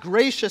 God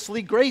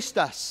graciously graced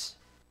us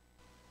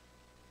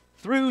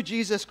through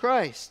Jesus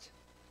Christ.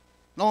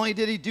 Not only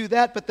did he do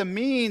that, but the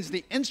means,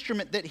 the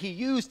instrument that he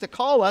used to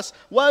call us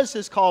was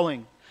his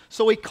calling.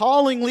 So he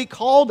callingly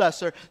called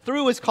us, or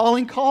through his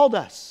calling called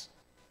us.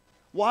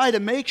 Why? To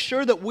make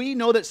sure that we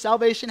know that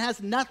salvation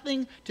has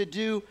nothing to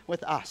do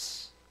with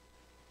us.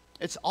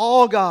 It's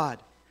all God.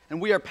 And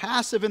we are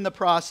passive in the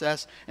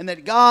process. And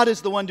that God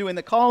is the one doing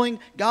the calling.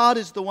 God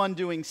is the one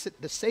doing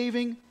the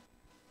saving.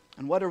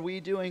 And what are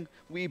we doing?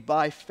 We,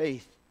 by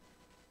faith,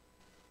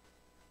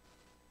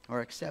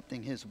 are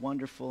accepting his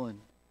wonderful and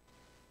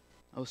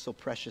oh so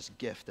precious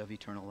gift of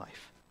eternal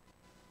life.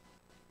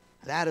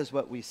 That is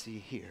what we see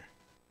here.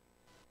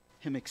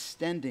 Him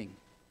extending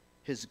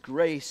his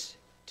grace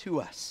to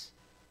us.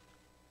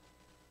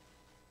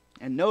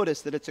 And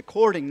notice that it's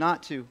according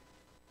not to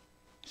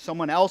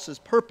someone else's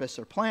purpose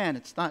or plan.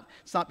 It's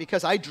not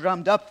because I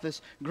drummed up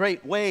this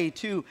great way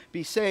to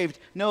be saved.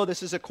 No,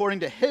 this is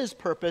according to his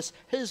purpose,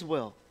 his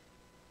will.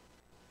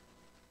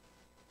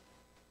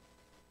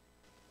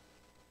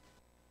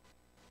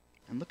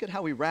 And look at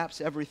how he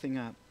wraps everything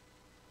up.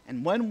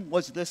 And when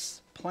was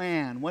this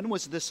plan, when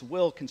was this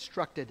will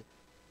constructed?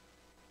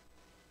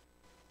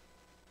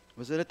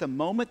 Was it at the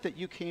moment that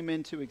you came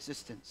into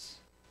existence?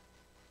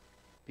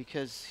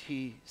 Because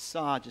he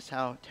saw just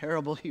how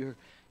terrible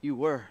you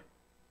were.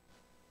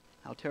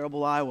 How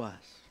terrible I was.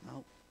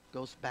 Well, it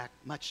goes back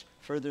much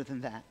further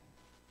than that.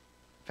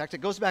 In fact, it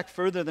goes back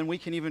further than we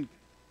can even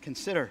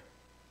consider.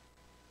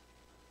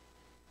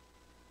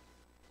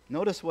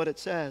 Notice what it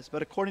says.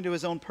 But according to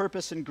his own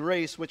purpose and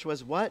grace, which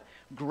was what?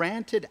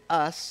 Granted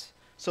us.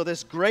 So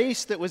this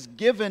grace that was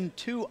given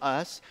to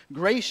us,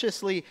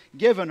 graciously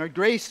given, or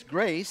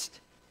graced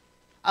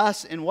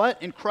us in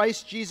what? In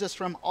Christ Jesus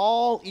from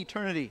all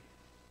eternity.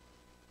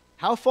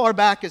 How far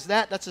back is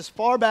that? That's as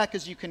far back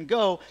as you can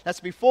go. That's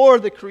before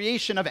the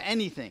creation of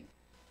anything.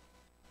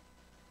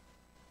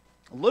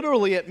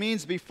 Literally, it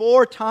means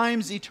before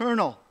time's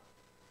eternal.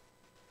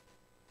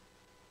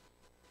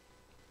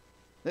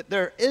 That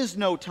there is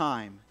no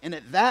time. And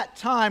at that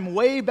time,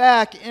 way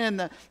back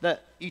in the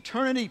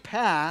eternity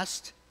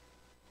past,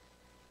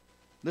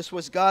 this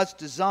was God's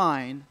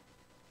design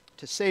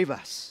to save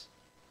us,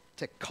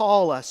 to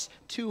call us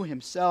to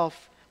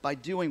himself by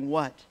doing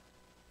what?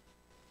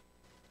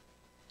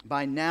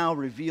 By now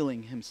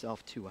revealing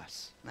himself to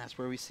us. And that's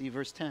where we see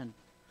verse 10.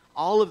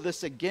 All of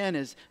this again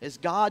is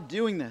God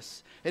doing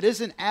this. It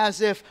isn't as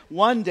if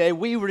one day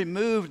we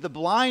removed the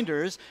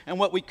blinders and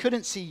what we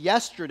couldn't see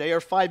yesterday or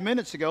 5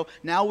 minutes ago,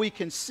 now we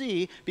can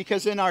see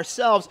because in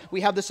ourselves we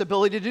have this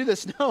ability to do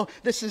this. No,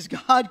 this is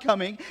God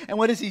coming. And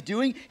what is he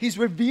doing? He's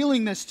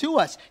revealing this to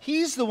us.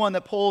 He's the one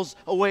that pulls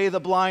away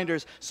the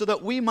blinders so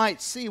that we might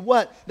see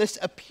what? This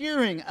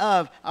appearing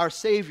of our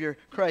Savior,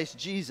 Christ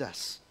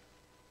Jesus.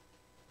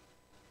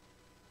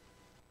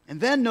 And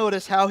then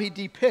notice how he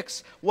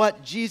depicts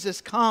what Jesus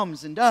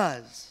comes and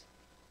does.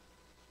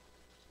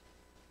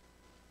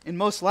 And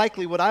most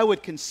likely what I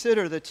would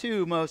consider the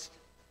two most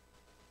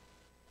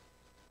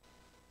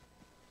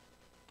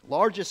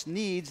largest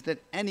needs that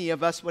any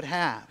of us would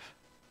have.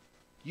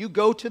 You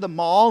go to the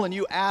mall and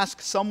you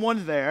ask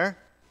someone there,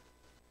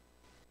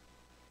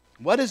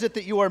 what is it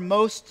that you are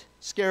most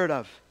scared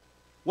of?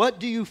 What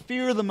do you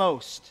fear the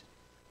most?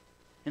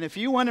 And if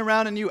you went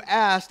around and you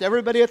asked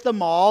everybody at the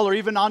mall or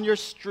even on your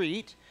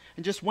street,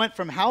 and just went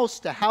from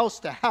house to house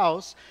to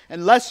house,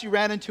 unless you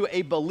ran into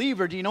a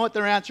believer, do you know what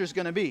their answer is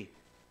going to be?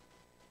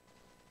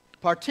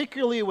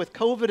 particularly with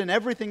COVID and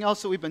everything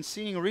else that we've been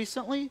seeing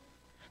recently,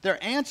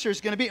 their answer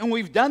is going to be, and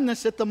we've done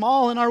this at the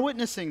mall in our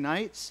witnessing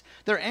nights,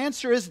 their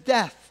answer is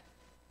death.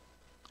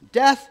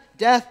 Death,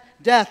 death,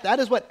 death. That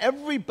is what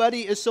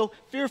everybody is so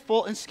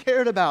fearful and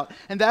scared about.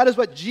 And that is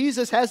what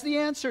Jesus has the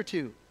answer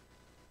to.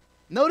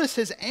 Notice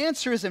his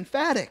answer is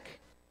emphatic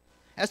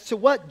as to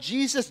what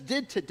Jesus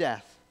did to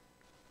death.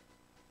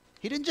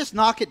 He didn't just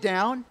knock it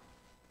down.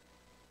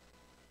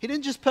 He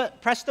didn't just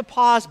press the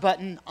pause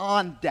button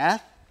on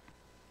death.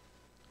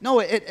 No,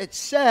 it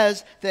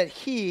says that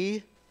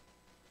he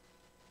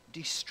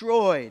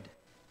destroyed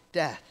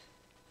death.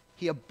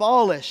 He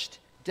abolished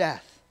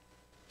death.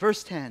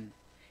 Verse 10,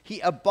 he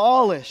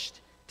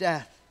abolished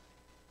death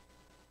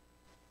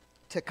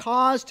to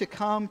cause to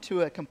come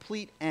to a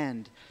complete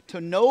end, to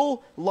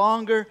no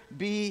longer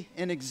be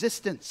in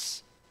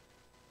existence.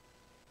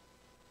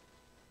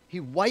 He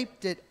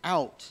wiped it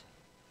out.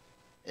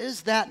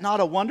 Is that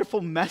not a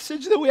wonderful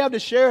message that we have to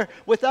share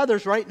with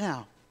others right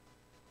now?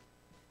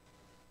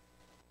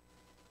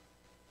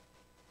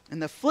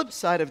 And the flip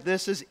side of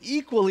this is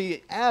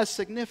equally as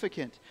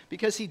significant,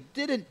 because he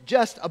didn't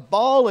just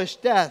abolish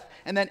death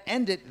and then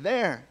end it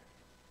there,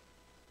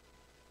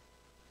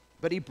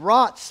 but he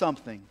brought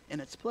something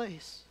in its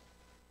place.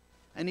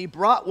 And he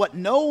brought what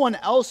no one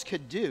else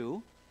could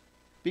do,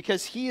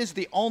 because he is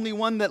the only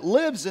one that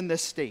lives in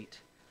this state,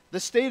 the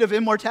state of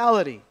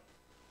immortality.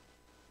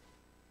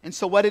 And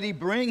so what did he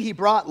bring? He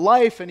brought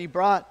life, and he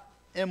brought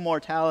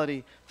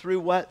immortality.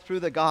 Through what?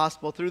 Through the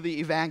gospel, through the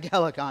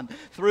evangelicon,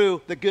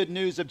 through the good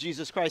news of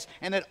Jesus Christ.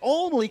 And it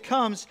only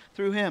comes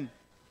through him.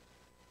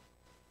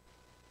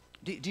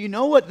 Do you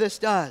know what this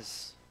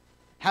does?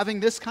 Having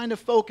this kind of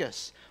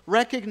focus,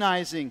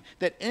 recognizing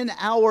that in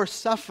our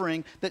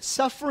suffering, that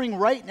suffering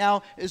right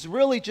now is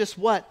really just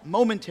what?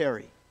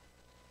 Momentary.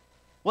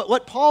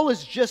 What Paul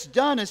has just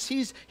done is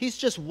he's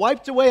just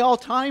wiped away all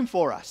time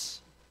for us.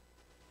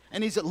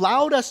 And he's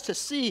allowed us to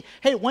see,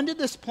 hey, when did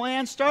this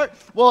plan start?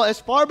 Well, as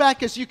far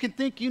back as you can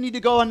think, you need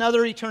to go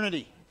another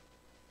eternity.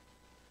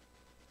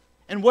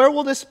 And where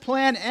will this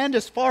plan end?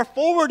 As far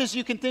forward as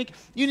you can think,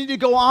 you need to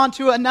go on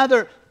to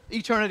another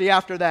eternity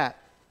after that.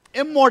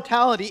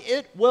 Immortality,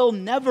 it will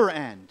never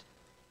end.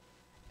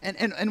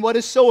 And what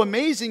is so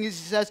amazing is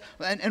he says,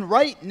 and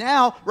right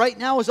now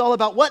is all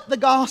about what? The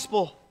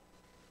gospel.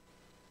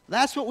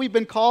 That's what we've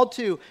been called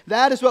to.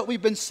 That is what we've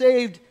been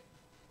saved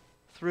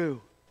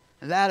through.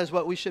 And that is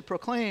what we should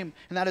proclaim,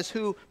 and that is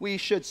who we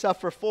should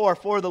suffer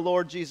for the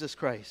Lord Jesus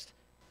Christ.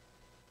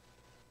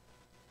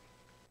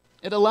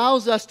 It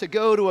allows us to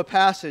go to a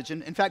passage,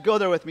 and in fact, go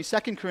there with me,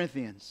 2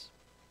 Corinthians.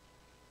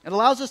 It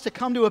allows us to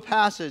come to a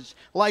passage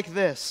like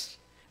this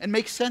and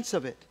make sense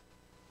of it.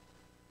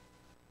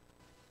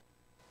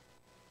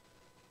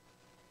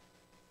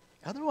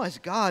 Otherwise,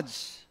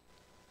 God's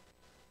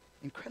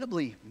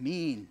incredibly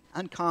mean,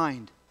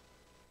 unkind,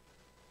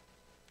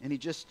 and he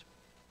just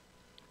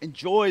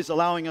enjoys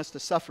allowing us to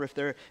suffer if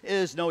there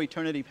is no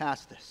eternity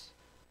past this.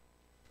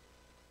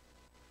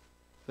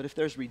 But if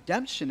there's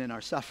redemption in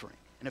our suffering,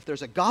 and if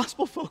there's a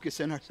gospel focus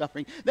in our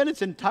suffering, then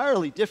it's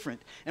entirely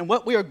different. And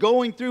what we are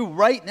going through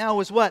right now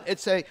is what?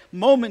 It's a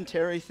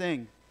momentary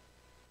thing.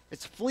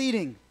 It's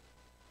fleeting.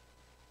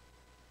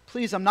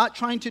 Please, I'm not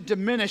trying to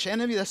diminish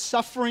any of the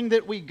suffering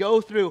that we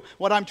go through.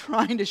 What I'm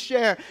trying to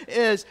share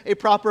is a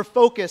proper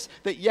focus.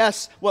 That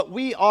yes, what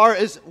we are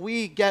is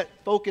we get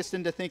focused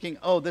into thinking,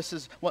 oh, this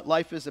is what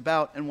life is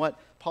about. And what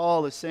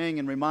Paul is saying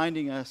and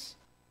reminding us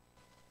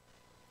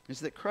is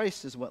that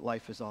Christ is what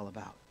life is all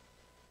about.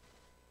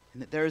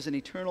 And that there is an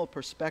eternal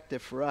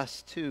perspective for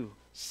us to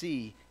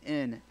see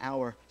in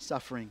our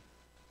suffering.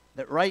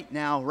 That right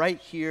now, right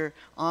here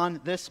on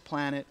this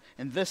planet,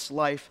 in this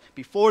life,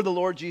 before the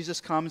Lord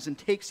Jesus comes and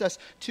takes us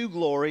to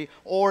glory,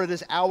 or it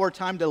is our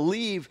time to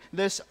leave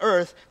this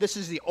earth, this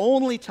is the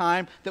only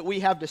time that we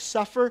have to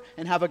suffer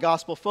and have a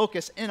gospel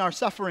focus in our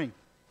suffering.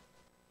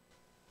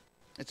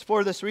 It's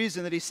for this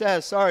reason that he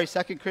says,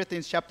 2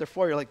 Corinthians chapter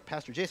 4, you're like,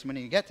 Pastor Jason, when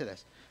do you get to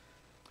this?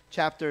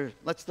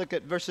 Let's look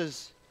at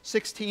verses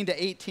 16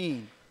 to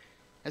 18.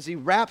 As he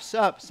wraps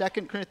up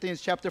 2 Corinthians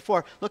chapter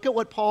 4, look at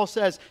what Paul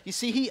says. You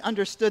see, he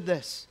understood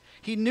this.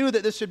 He knew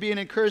that this would be an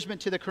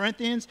encouragement to the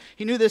Corinthians.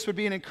 He knew this would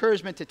be an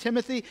encouragement to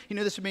Timothy. He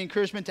knew this would be an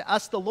encouragement to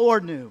us. The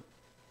Lord knew.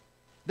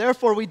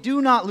 Therefore, we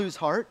do not lose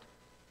heart.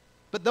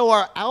 But though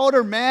our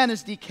outer man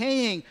is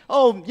decaying,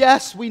 oh,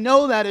 yes, we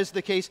know that is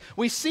the case.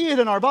 We see it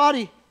in our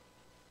body.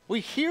 We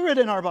hear it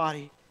in our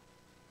body.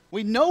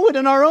 We know it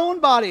in our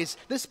own bodies.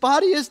 This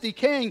body is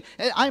decaying.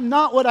 I'm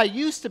not what I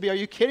used to be. Are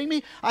you kidding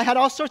me? I had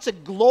all sorts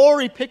of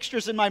glory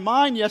pictures in my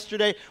mind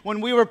yesterday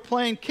when we were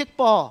playing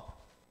kickball.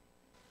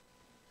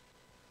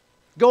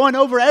 Going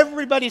over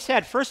everybody's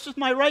head. First with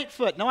my right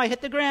foot. No, I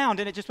hit the ground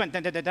and it just went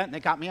dun dun dun dun and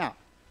it got me out.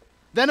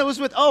 Then it was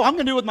with, I'm going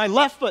to do it with my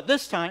left foot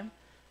this time.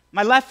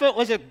 My left foot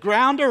was a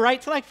grounder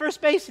right to like first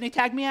base and he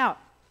tagged me out.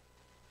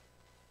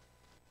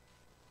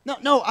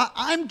 No,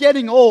 I'm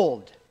getting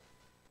old.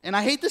 And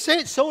I hate to say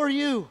it, so are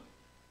you.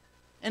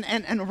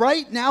 And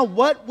right now,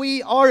 what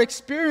we are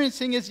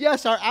experiencing is,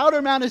 yes, our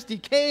outer man is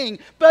decaying,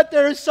 but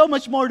there is so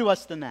much more to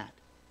us than that.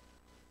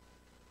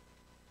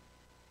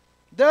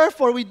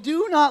 Therefore, we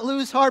do not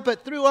lose heart,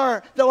 but though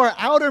our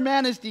outer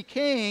man is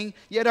decaying,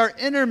 yet our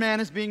inner man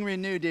is being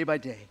renewed day by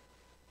day.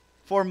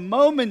 For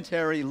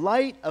momentary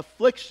light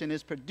affliction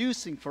is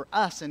producing for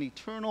us an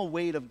eternal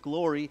weight of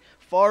glory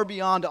far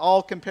beyond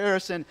all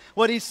comparison.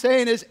 What he's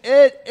saying is,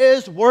 it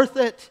is worth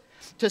it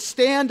to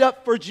stand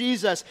up for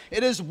Jesus.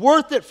 It is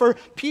worth it for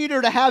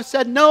Peter to have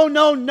said, no,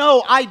 no,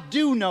 no, I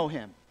do know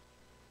him.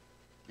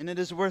 And it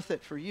is worth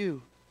it for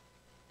you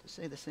to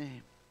say the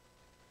same.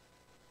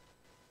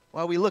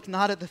 While we look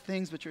not at the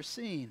things which are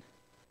seen,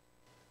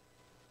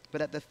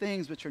 but at the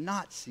things which are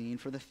not seen.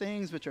 For the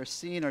things which are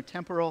seen are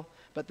temporal,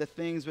 but the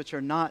things which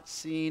are not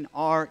seen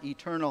are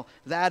eternal.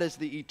 That is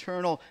the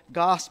eternal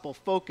gospel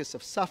focus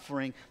of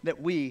suffering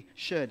that we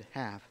should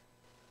have.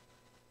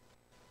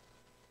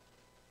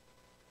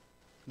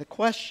 The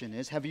question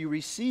is, have you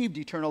received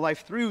eternal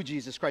life through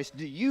Jesus Christ?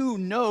 Do you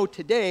know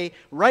today,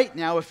 right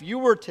now, if you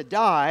were to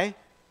die,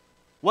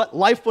 what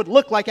life would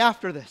look like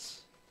after this?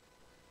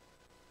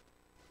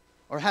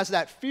 Or has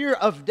that fear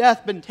of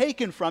death been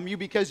taken from you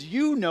because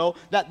you know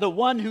that the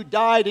one who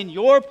died in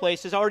your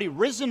place has already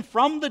risen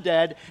from the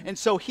dead, and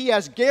so he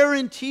has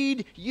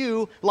guaranteed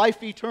you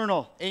life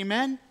eternal?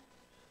 Amen?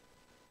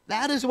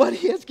 That is what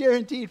he has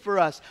guaranteed for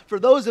us, for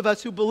those of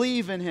us who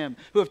believe in him,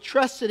 who have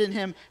trusted in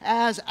him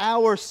as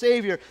our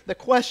Savior. The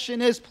question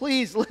is,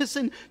 please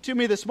listen to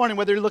me this morning,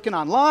 whether you're looking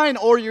online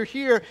or you're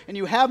here and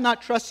you have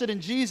not trusted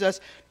in Jesus,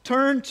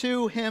 turn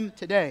to him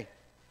today.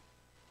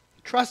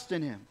 Trust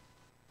in him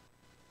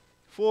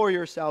for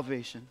your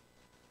salvation,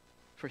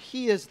 for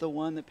he is the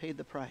one that paid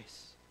the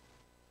price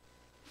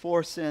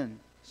for sin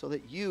so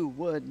that you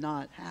would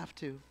not have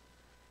to.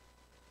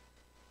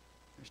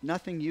 There's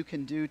nothing you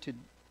can do to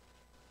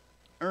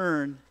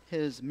earn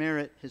his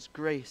merit, his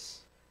grace.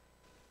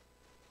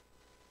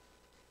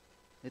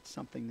 It's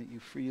something that you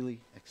freely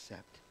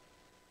accept.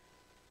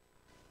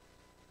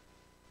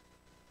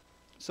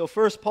 So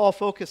first, Paul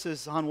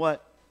focuses on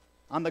what?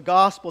 On the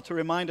gospel, to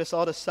remind us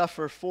all to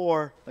suffer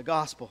for the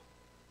gospel.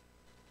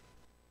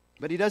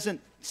 But he doesn't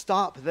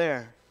stop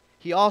there.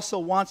 He also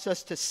wants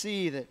us to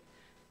see that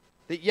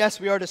yes,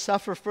 we are to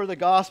suffer for the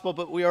gospel,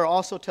 but we are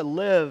also to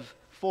live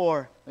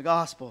for the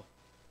gospel.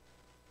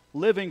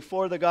 Living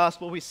for the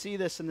gospel. We see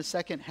this in the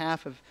second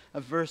half of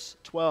verse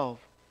 12.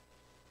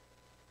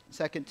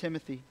 2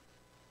 Timothy.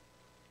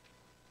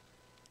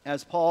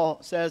 As Paul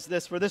says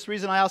this, for this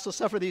reason I also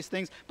suffer these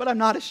things, but I'm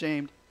not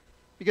ashamed.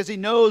 Because he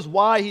knows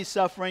why he's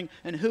suffering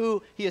and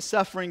who he is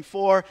suffering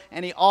for.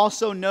 And he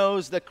also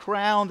knows the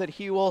crown that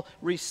he will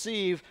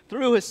receive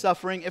through his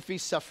suffering if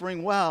he's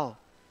suffering well.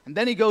 And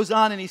then he goes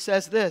on and he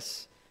says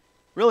this.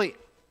 Really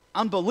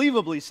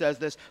unbelievably says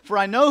this. For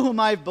I know whom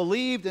I have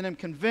believed and am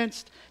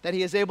convinced that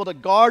he is able to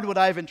guard what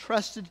I have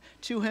entrusted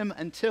to him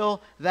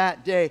until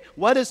that day.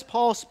 What is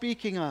Paul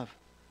speaking of?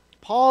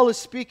 Paul is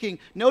speaking,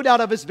 no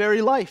doubt, of his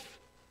very life.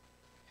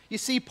 You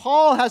see,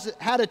 Paul has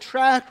had a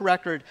track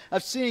record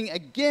of seeing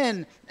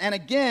again and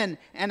again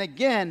and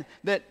again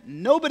that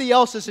nobody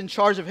else is in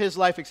charge of his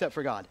life except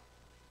for God.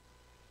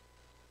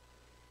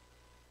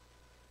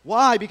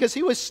 Why? Because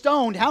he was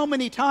stoned how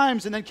many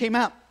times and then came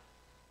out?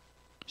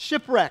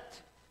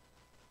 Shipwrecked.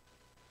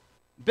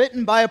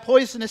 Bitten by a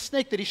poisonous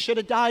snake that he should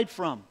have died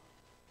from.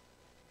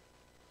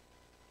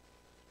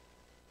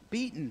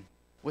 Beaten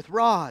with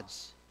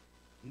rods.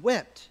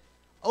 Whipped.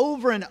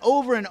 Over and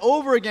over and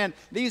over again.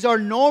 These are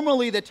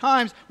normally the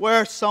times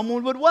where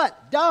someone would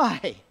what?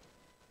 Die.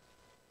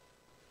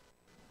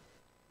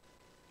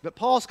 But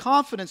Paul's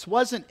confidence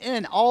wasn't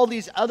in all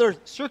these other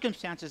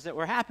circumstances that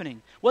were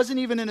happening. Wasn't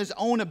even in his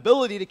own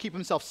ability to keep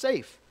himself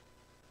safe.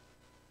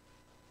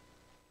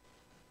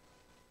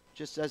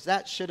 Just as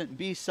that shouldn't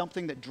be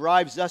something that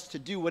drives us to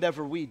do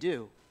whatever we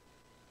do.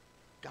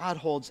 God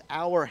holds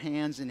our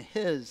hands in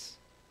his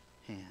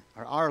hand,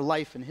 or our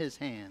life in his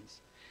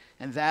hands.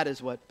 And that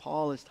is what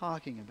Paul is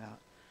talking about.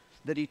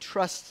 That he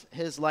trusts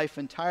his life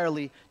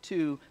entirely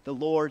to the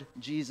Lord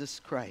Jesus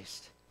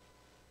Christ.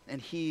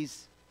 And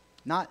he's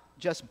not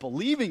just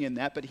believing in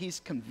that, but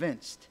he's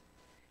convinced.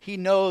 He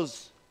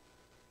knows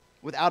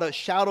without a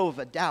shadow of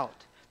a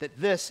doubt that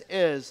this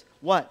is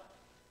what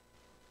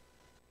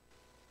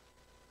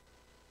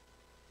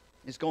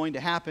is going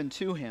to happen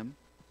to him,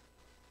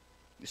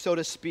 so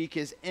to speak,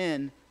 is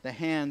in the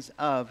hands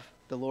of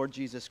the Lord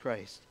Jesus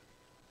Christ.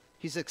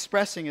 He's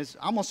expressing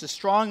almost as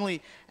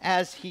strongly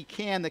as he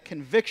can the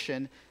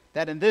conviction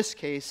that in this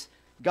case,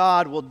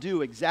 God will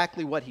do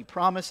exactly what he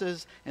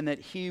promises and that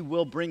he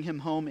will bring him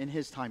home in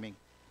his timing,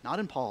 not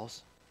in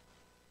Paul's.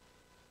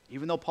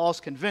 Even though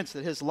Paul's convinced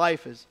that his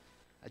life is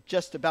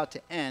just about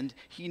to end,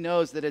 he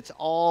knows that it's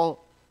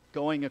all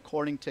going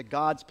according to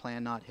God's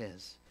plan, not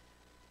his.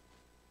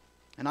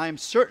 And I am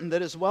certain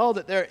that as well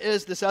that there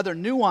is this other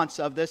nuance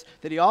of this,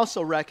 that he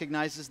also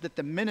recognizes that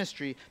the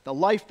ministry, the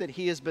life that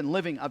he has been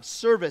living of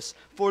service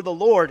for the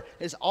Lord,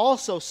 is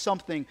also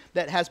something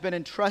that has been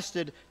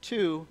entrusted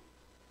to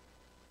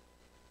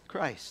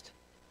Christ.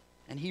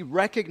 And he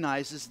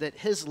recognizes that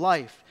his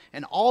life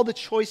and all the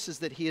choices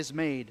that he has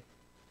made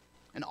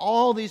and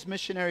all these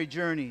missionary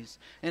journeys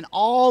and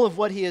all of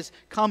what he has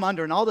come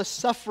under and all the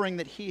suffering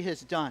that he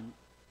has done,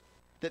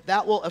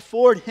 that will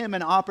afford him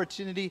an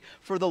opportunity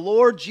for the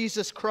Lord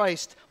Jesus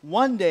Christ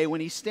one day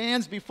when he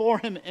stands before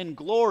him in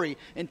glory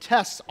and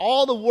tests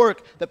all the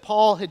work that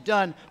Paul had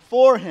done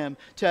for him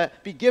to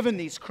be given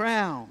these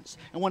crowns.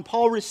 And when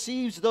Paul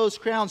receives those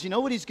crowns, you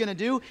know what he's going to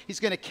do? He's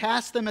going to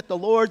cast them at the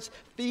Lord's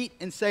feet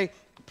and say,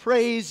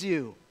 "Praise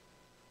you.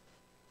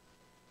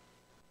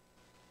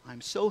 I'm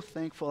so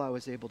thankful I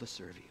was able to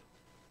serve you."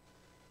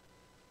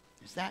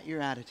 Is that your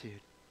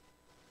attitude?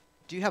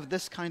 Do you have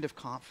this kind of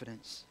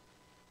confidence?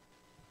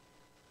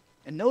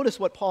 And notice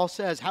what Paul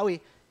says, how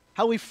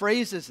he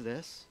phrases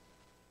this.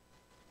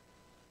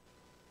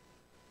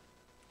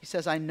 He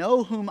says, "I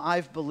know whom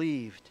I've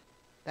believed."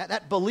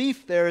 That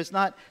belief there is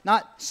not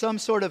some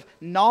sort of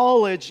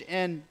knowledge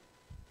in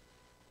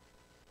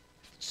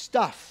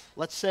stuff,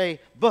 let's say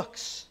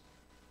books.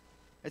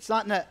 It's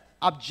not an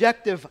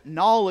objective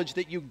knowledge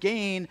that you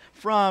gain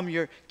from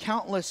your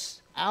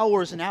countless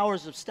hours and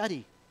hours of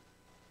study.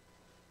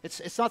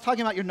 It's not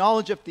talking about your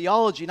knowledge of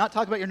theology, not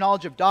talking about your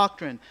knowledge of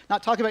doctrine,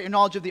 not talking about your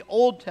knowledge of the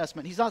Old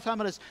Testament. He's not talking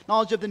about his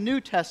knowledge of the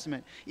New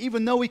Testament.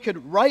 Even though we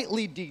could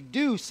rightly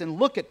deduce and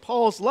look at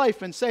Paul's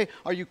life and say,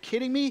 "Are you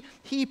kidding me?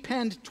 He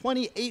penned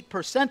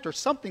 28% or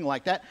something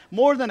like that,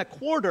 more than a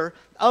quarter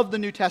of the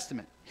New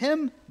Testament.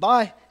 Him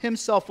by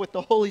himself with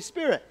the Holy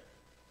Spirit."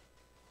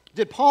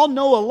 Did Paul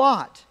know a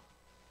lot?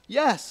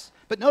 Yes.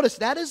 But notice,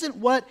 that isn't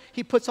what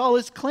he puts all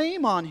his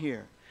claim on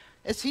here.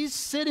 As he's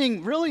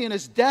sitting really in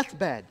his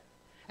deathbed,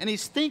 and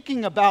he's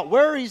thinking about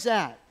where he's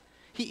at.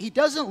 He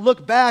doesn't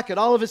look back at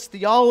all of his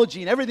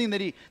theology and everything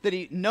that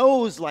he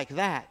knows like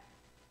that.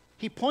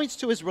 He points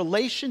to his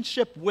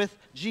relationship with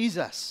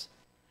Jesus.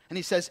 And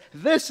he says,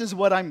 "This is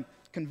what I'm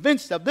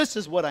convinced of. This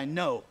is what I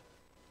know.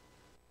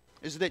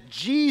 Is that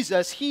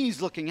Jesus,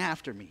 he's looking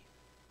after me."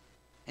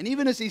 And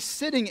even as he's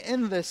sitting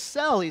in this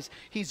cell,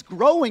 he's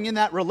growing in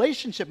that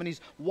relationship, and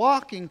he's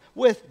walking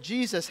with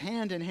Jesus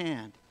hand in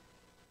hand.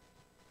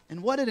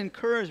 And what an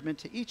encouragement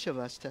to each of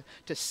us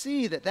to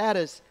see that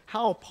is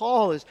how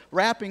Paul is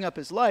wrapping up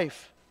his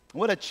life.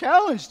 What a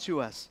challenge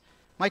to us.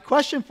 My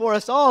question for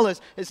us all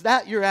is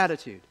that your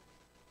attitude?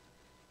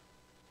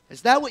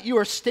 Is that what you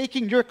are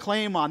staking your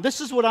claim on? This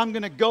is what I'm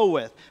going to go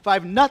with. If I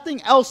have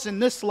nothing else in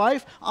this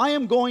life, I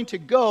am going to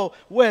go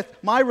with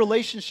my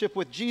relationship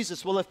with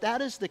Jesus. Well, if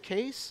that is the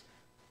case,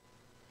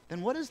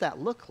 then what does that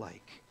look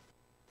like?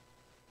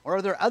 Or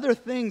are there other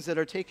things that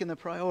are taking the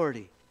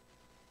priority?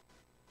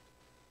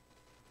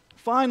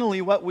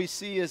 Finally, what we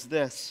see is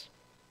this.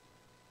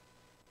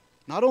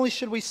 Not only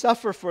should we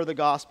suffer for the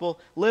gospel,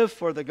 live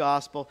for the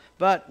gospel,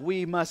 but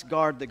we must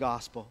guard the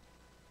gospel.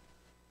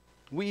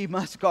 We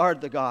must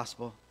guard the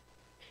gospel.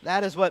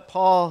 That is what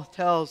Paul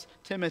tells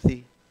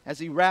Timothy as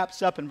he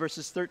wraps up in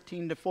verses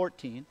 13 to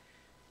 14.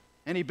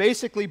 And he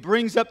basically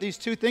brings up these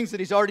two things that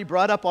he's already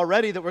brought up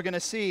already that we're going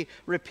to see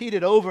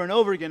repeated over and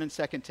over again in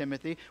 2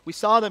 Timothy. We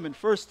saw them in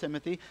 1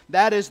 Timothy.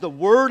 That is the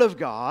Word of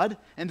God,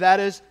 and that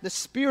is the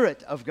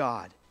Spirit of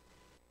God.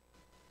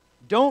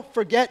 Don't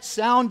forget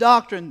sound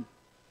doctrine,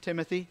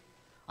 Timothy.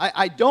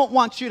 I don't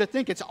want you to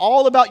think it's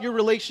all about your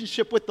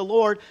relationship with the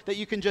Lord, that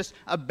you can just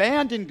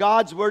abandon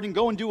God's Word and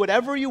go and do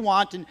whatever you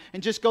want and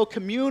just go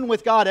commune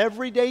with God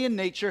every day in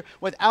nature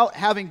without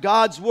having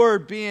God's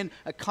Word being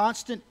a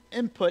constant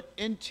input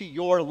into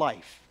your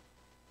life.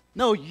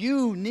 No,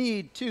 you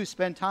need to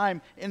spend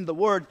time in the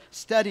Word,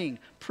 studying,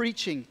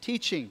 preaching,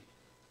 teaching.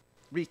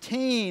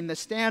 Retain the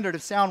standard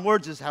of sound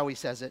words is how he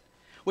says it,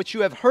 which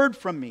you have heard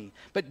from me.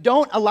 But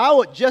don't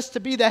allow it just to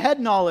be the head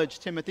knowledge,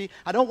 Timothy.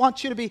 I don't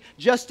want you to be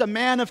just a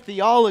man of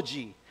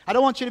theology. I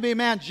don't want you to be a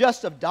man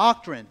just of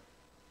doctrine.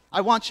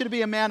 I want you to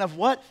be a man of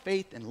what?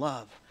 Faith and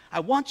love.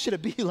 I want you to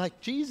be like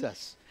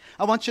Jesus.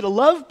 I want you to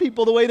love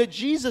people the way that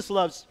Jesus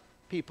loves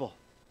people.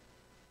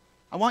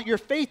 I want your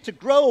faith to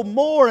grow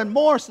more and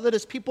more so that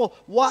as people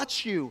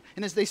watch you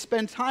and as they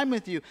spend time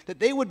with you, that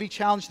they would be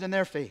challenged in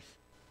their faith.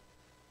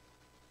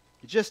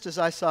 Just as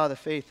I saw the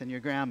faith in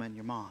your grandma and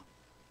your mom.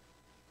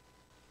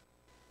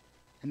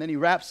 And then he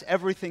wraps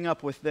everything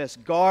up with this.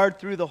 Guard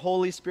through the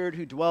Holy Spirit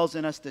who dwells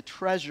in us the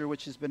treasure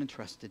which has been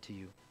entrusted to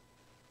you.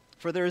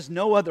 For there is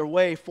no other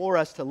way for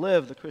us to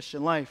live the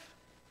Christian life.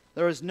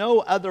 There is no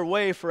other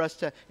way for us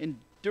to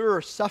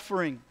endure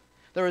suffering.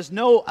 There is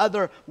no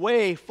other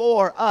way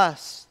for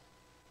us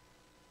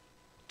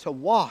to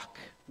walk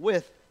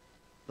with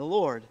the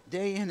Lord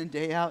day in and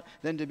day out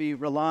than to be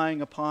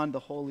relying upon the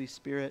Holy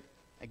Spirit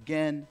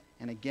again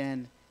and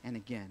again and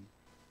again.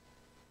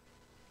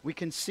 We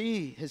can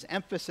see his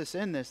emphasis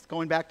in this,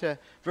 going back to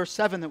verse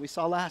 7 that we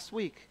saw last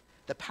week,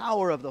 the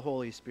power of the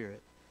Holy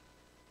Spirit.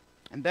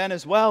 And then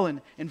as well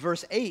in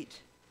verse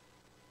 8,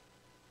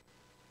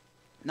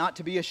 not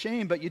to be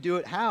ashamed, but you do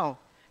it how?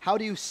 How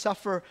do you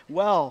suffer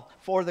well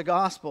for the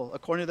gospel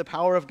according to the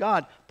power of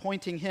God,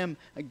 pointing him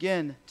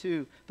again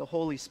to the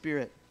Holy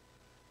Spirit.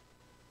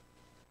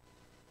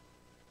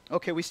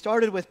 Okay, we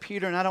started with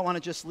Peter, and I don't want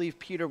to just leave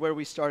Peter where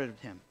we started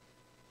with him,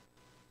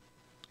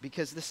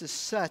 because this is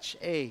such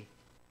a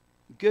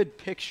good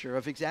picture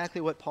of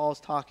exactly what Paul's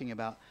talking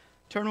about.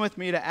 Turn with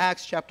me to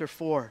Acts chapter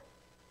 4.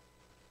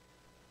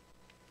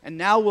 And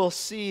now we'll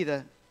see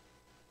the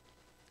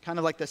kind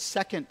of like the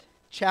second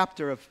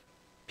chapter of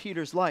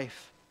Peter's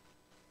life.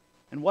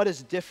 And what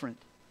is different?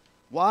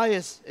 Why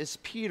is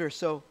Peter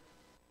so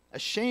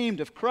ashamed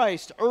of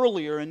Christ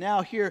earlier, and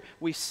now here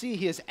we see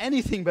he is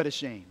anything but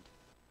ashamed?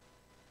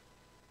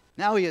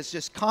 Now he is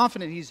just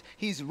confident.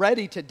 He's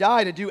ready to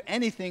die, to do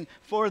anything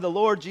for the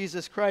Lord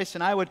Jesus Christ.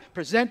 And I would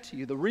present to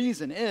you the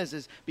reason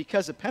is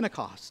because of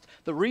Pentecost.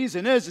 The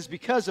reason is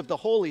because of the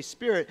Holy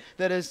Spirit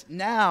that is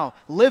now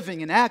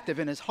living and active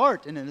in his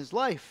heart and in his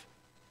life.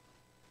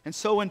 And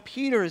so when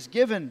Peter is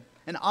given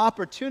an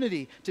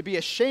opportunity to be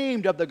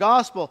ashamed of the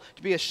gospel,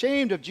 to be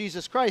ashamed of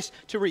Jesus Christ,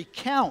 to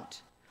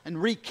recount and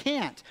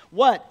recant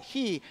what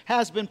he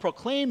has been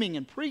proclaiming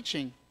and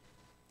preaching,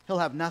 he'll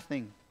have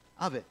nothing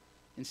of it.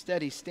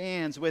 Instead, he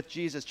stands with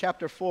Jesus.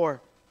 Chapter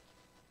 4,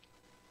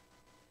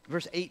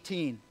 verse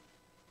 18.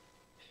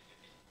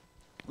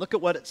 Look at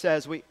what it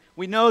says. We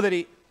know that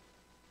he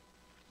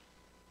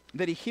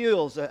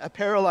heals a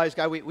paralyzed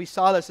guy. We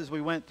saw this as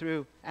we went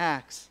through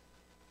Acts.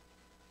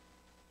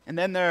 And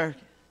then they're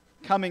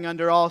coming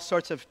under all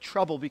sorts of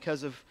trouble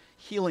because of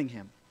healing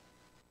him.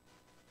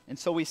 And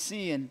so we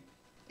see in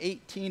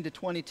 18 to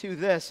 22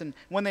 this, and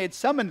when they had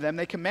summoned them,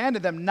 they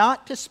commanded them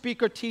not to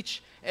speak or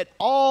teach at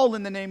all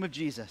in the name of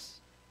Jesus.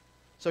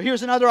 So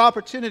here's another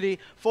opportunity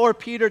for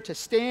Peter to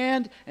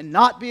stand and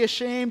not be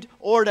ashamed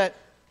or to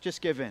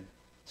just give in.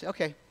 Say,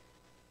 okay,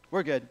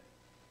 we're good.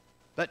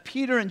 But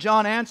Peter and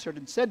John answered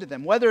and said to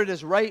them, whether it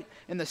is right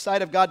in the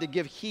sight of God to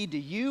give heed to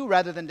you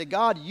rather than to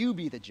God, you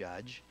be the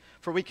judge.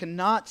 For we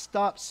cannot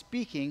stop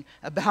speaking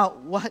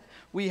about what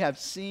we have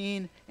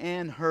seen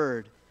and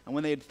heard. And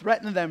when they had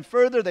threatened them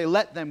further, they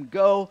let them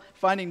go,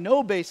 finding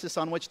no basis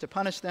on which to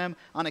punish them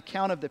on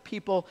account of the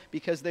people,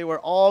 because they were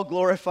all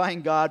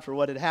glorifying God for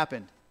what had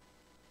happened.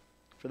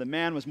 For the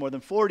man was more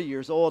than 40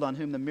 years old on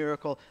whom the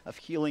miracle of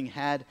healing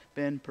had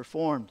been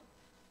performed.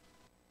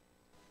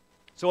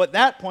 So at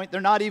that point, they're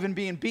not even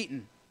being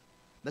beaten.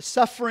 The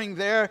suffering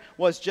there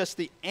was just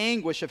the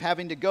anguish of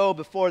having to go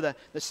before the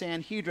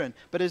Sanhedrin.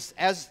 But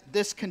as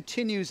this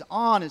continues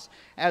on,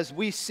 as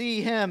we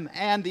see him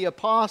and the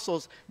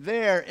apostles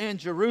there in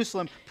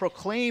Jerusalem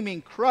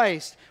proclaiming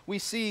Christ, we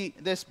see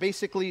this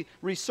basically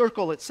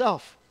recircle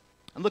itself.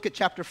 And look at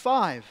chapter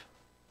 5,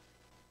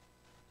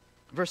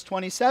 verse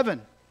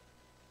 27.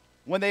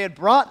 When they had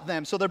brought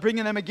them, so they're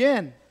bringing them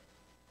again,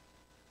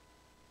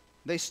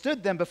 they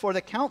stood them before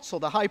the council.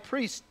 The high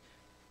priest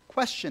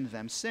questioned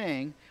them,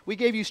 saying, we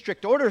gave you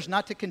strict orders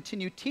not to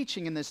continue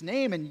teaching in this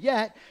name, and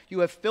yet you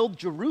have filled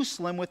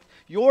Jerusalem with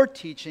your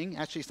teaching.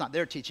 Actually, it's not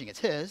their teaching, it's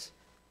his.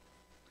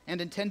 And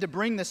intend to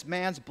bring this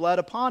man's blood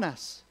upon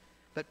us.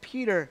 But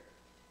Peter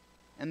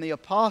and the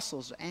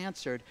apostles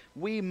answered,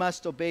 we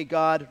must obey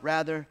God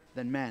rather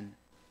than men.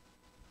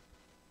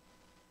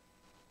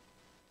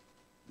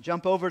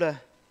 Jump over to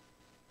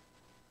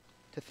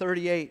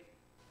 38.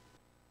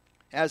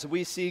 As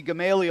we see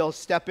Gamaliel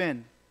step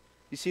in.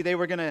 You see, they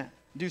were going to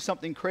do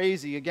something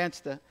crazy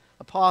against the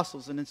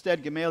apostles, and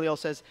instead Gamaliel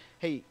says,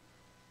 hey,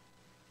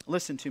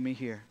 listen to me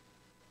here.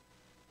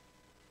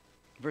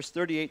 Verse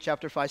 38,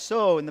 chapter 5.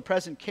 So, in the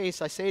present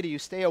case, I say to you,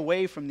 stay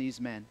away from these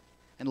men,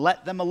 and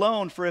let them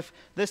alone, for if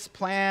this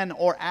plan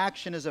or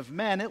action is of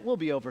men, it will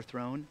be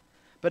overthrown.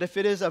 But if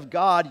it is of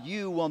God,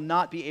 you will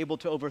not be able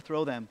to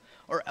overthrow them,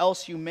 or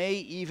else you may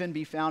even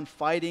be found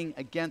fighting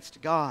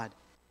against God.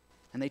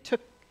 And they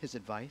took his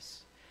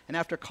advice. And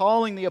after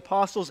calling the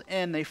apostles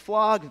in, they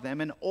flogged them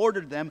and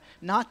ordered them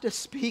not to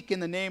speak in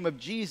the name of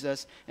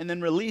Jesus, and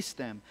then released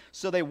them.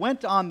 So they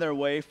went on their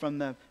way from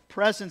the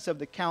presence of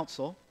the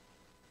council,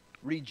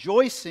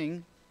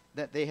 rejoicing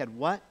that they had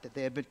what? That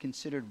they had been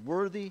considered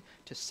worthy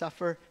to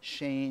suffer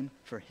shame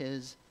for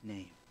his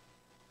name.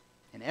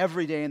 And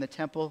every day in the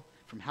temple,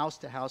 from house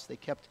to house, they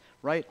kept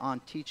right on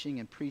teaching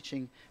and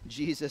preaching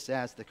Jesus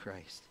as the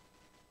Christ.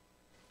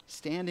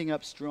 Standing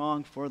up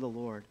strong for the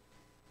Lord.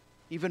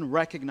 Even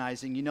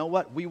recognizing, you know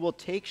what? We will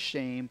take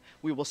shame.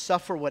 We will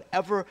suffer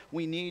whatever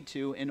we need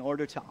to in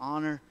order to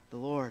honor the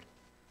Lord.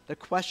 The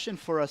question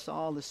for us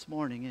all this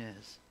morning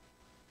is,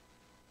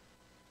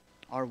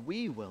 are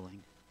we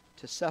willing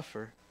to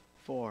suffer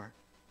for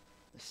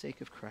the sake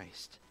of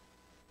Christ?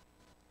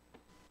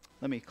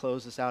 Let me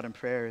close this out in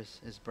prayer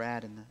as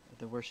Brad and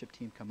the worship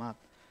team come up.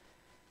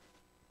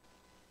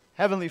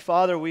 Heavenly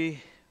Father,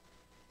 we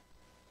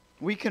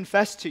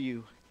confess to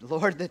you,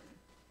 Lord, that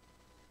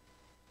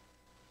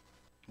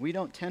we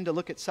don't tend to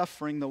look at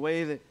suffering the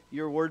way that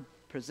your word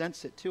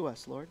presents it to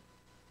us, Lord.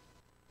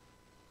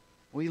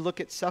 We look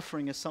at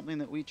suffering as something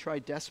that we try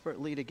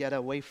desperately to get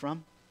away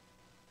from,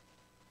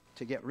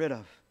 to get rid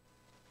of.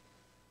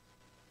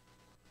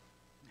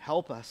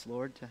 Help us,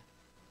 Lord, to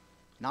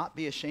not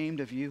be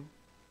ashamed of you,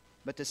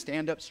 but to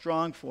stand up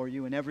strong for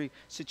you in every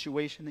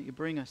situation that you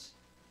bring us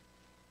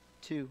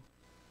to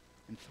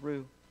and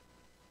through.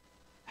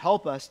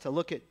 Help us to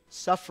look at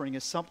suffering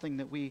as something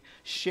that we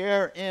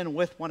share in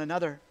with one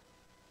another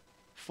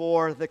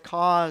for the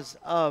cause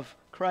of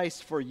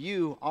Christ for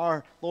you,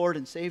 our Lord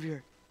and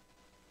Savior.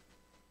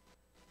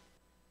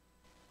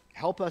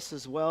 Help us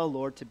as well,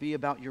 Lord, to be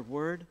about your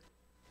word,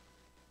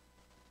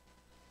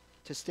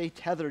 to stay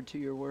tethered to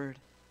your word,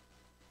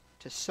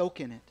 to soak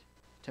in it,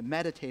 to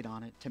meditate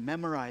on it, to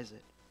memorize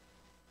it.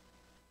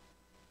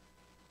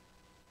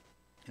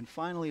 And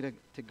finally,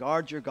 to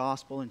guard your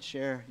gospel and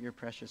share your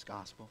precious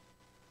gospel.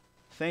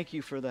 Thank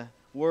you for the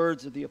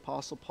words of the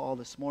Apostle Paul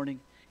this morning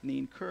and the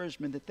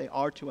encouragement that they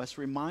are to us,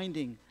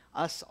 reminding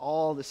us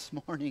all this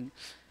morning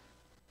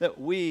that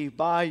we,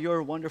 by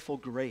your wonderful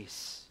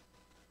grace,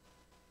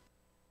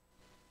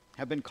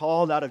 have been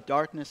called out of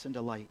darkness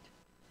into light.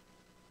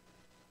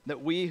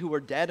 That we who were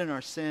dead in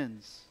our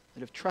sins,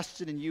 that have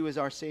trusted in you as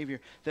our Savior,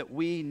 that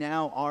we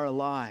now are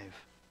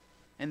alive,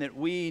 and that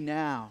we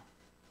now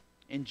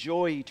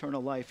enjoy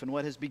eternal life. And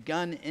what has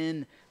begun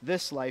in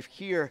this life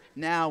here,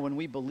 now, when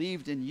we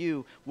believed in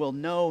you, will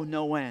know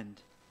no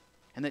end.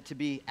 And that to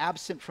be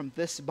absent from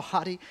this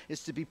body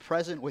is to be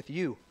present with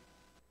you.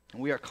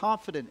 And we are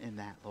confident in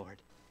that, Lord.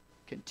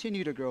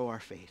 Continue to grow our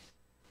faith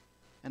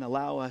and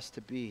allow us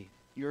to be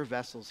your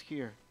vessels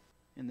here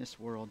in this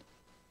world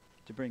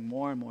to bring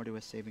more and more to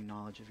a saving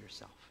knowledge of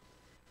yourself.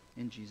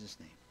 In Jesus'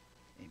 name.